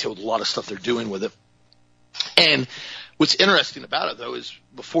into detail with a lot of stuff they're doing with it. And what's interesting about it, though, is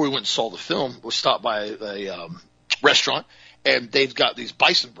before we went and saw the film, we stopped by a restaurant, and they've got these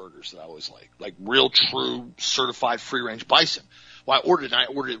bison burgers that I always like real, true, certified free-range bison. Well, I ordered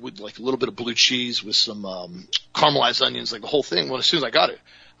it with like a little bit of blue cheese with some caramelized onions, like the whole thing. Well, as soon as I got it,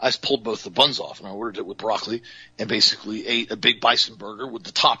 I just pulled both the buns off, and I ordered it with broccoli and basically ate a big bison burger with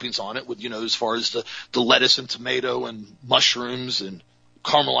the toppings on it with, as far as the lettuce and tomato and mushrooms and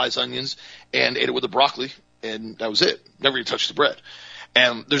caramelized onions, and ate it with the broccoli, and that was it. Never even touched the bread.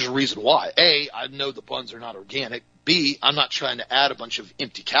 And there's a reason why. A, I know the buns are not organic. B, I'm not trying to add a bunch of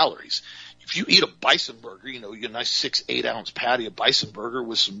empty calories. If you eat a bison burger, you get a nice 6-8 ounce patty of bison burger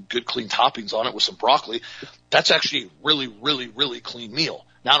with some good clean toppings on it with some broccoli, that's actually a really, really, really clean meal.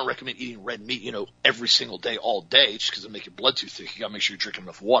 Now, I don't recommend eating red meat, every single day, all day, just because it'll make your blood too thick. You got to make sure you're drinking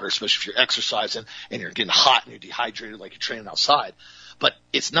enough water, especially if you're exercising and you're getting hot and you're dehydrated like you're training outside. But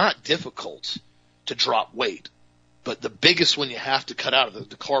it's not difficult to drop weight. But the biggest one you have to cut out are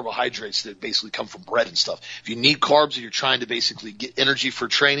the carbohydrates that basically come from bread and stuff. If you need carbs or you're trying to basically get energy for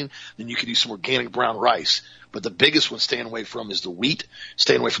training, then you can use some organic brown rice. But the biggest one staying away from is the wheat,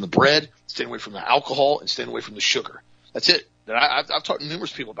 staying away from the bread, staying away from the alcohol, and staying away from the sugar. That's it. And I've talked to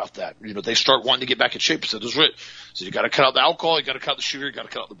numerous people about that. They start wanting to get back in shape. So those are it. So you got to cut out the alcohol, you got to cut out the sugar, you got to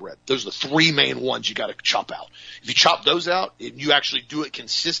cut out the bread. Those are the three main ones you got to chop out. If you chop those out and you actually do it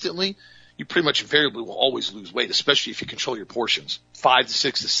consistently, you pretty much invariably will always lose weight, especially if you control your portions. 5 to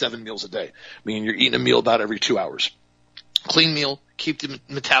 6 to 7 meals a day, meaning you're eating a meal about every 2 hours. Clean meal, keep the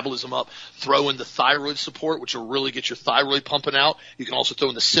metabolism up, throw in the thyroid support, which will really get your thyroid pumping out. You can also throw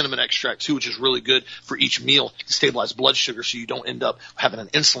in the cinnamon extract too, which is really good for each meal to stabilize blood sugar so you don't end up having an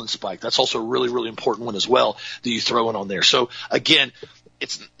insulin spike. That's also a really, really important one as well that you throw in on there. So again,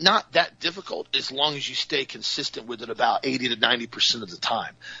 it's not that difficult as long as you stay consistent with it about 80 to 90% of the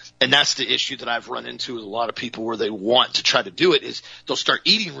time. And that's the issue that I've run into with a lot of people where they want to try to do it is they'll start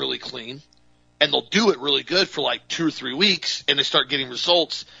eating really clean, and they'll do it really good for like 2 or 3 weeks, and they start getting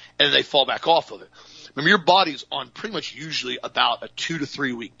results, and they fall back off of it. Remember, your body's on pretty much usually about a 2 to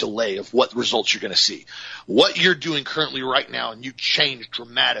 3 week delay of what results you're going to see. What you're doing currently right now, and you change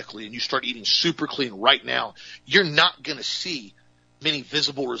dramatically, and you start eating super clean right now, you're not going to see many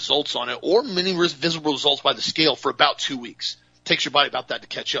visible results on it or many visible results by the scale for about 2 weeks. Takes your body about that to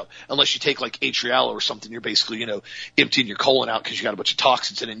catch up. Unless you take like Atrial or something, you're basically, emptying your colon out because you got a bunch of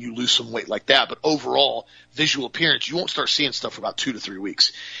toxins in it and you lose some weight like that. But overall, visual appearance, you won't start seeing stuff for about 2 to 3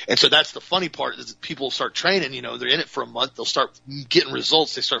 weeks. And so that's the funny part is that people start training, they're in it for a month. They'll start getting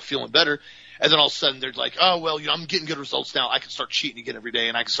results. They start feeling better. And then all of a sudden they're like, oh, well, I'm getting good results now. I can start cheating again every day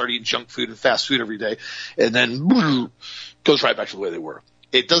and I can start eating junk food and fast food every day. And then goes right back to the way they were.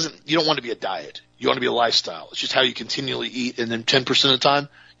 You don't want to be a diet. You want to be a lifestyle. It's just how you continually eat. And then 10% of the time,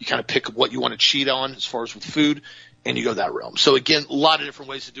 you kind of pick what you want to cheat on as far as with food, and you go that realm. So again, a lot of different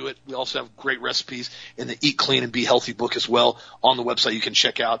ways to do it. We also have great recipes in the Eat Clean and Be Healthy book as well on the website you can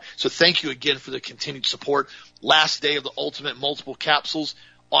check out. So thank you again for the continued support. Last day of the Ultimate Multiple Capsules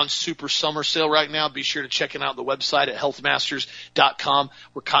on Super Summer Sale right now. Be sure to check it out on the website at healthmasters.com.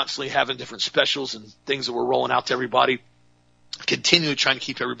 We're constantly having different specials and things that we're rolling out to everybody. Continue trying to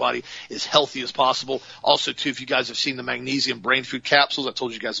keep everybody as healthy as possible. Also, too, if you guys have seen the magnesium brain food capsules, I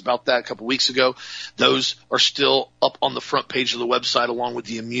told you guys about that a couple weeks ago. Those are still up on the front page of the website along with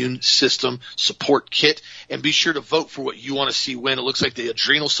the immune system support kit. And be sure to vote for what you want to see win. It looks like the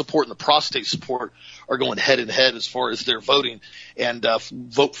adrenal support and the prostate support are going head and head as far as their voting. And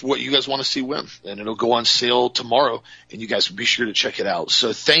vote for what you guys want to see win. And it'll go on sale tomorrow, and you guys be sure to check it out.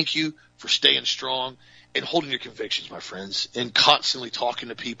 So thank you for staying strong and holding your convictions, my friends, and constantly talking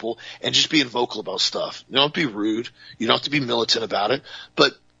to people and just being vocal about stuff. You don't have to be rude. You don't have to be militant about it,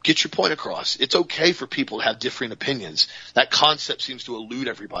 but get your point across. It's okay for people to have differing opinions. That concept seems to elude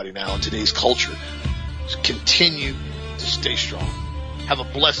everybody now in today's culture. Just continue to stay strong. Have a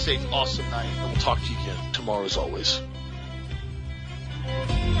blessed, safe, awesome night, and we'll talk to you again tomorrow as always.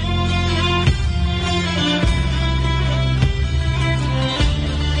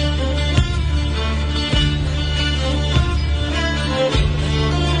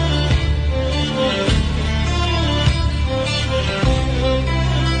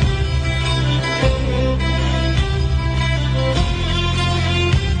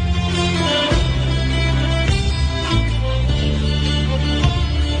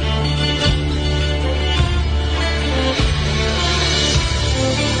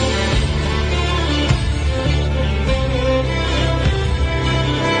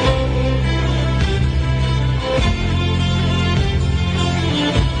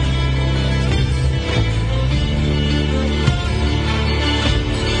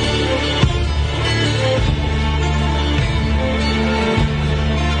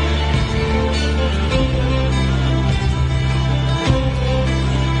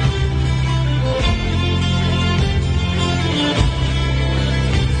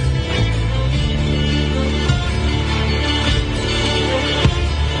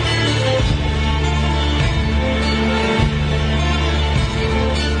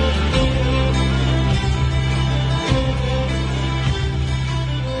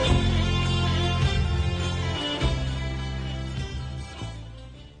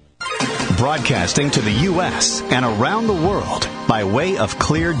 Broadcasting to the U.S. and around the world by way of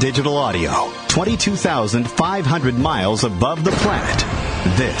clear digital audio, 22,500 miles above the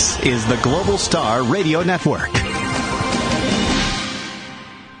planet. This is the Global Star Radio Network.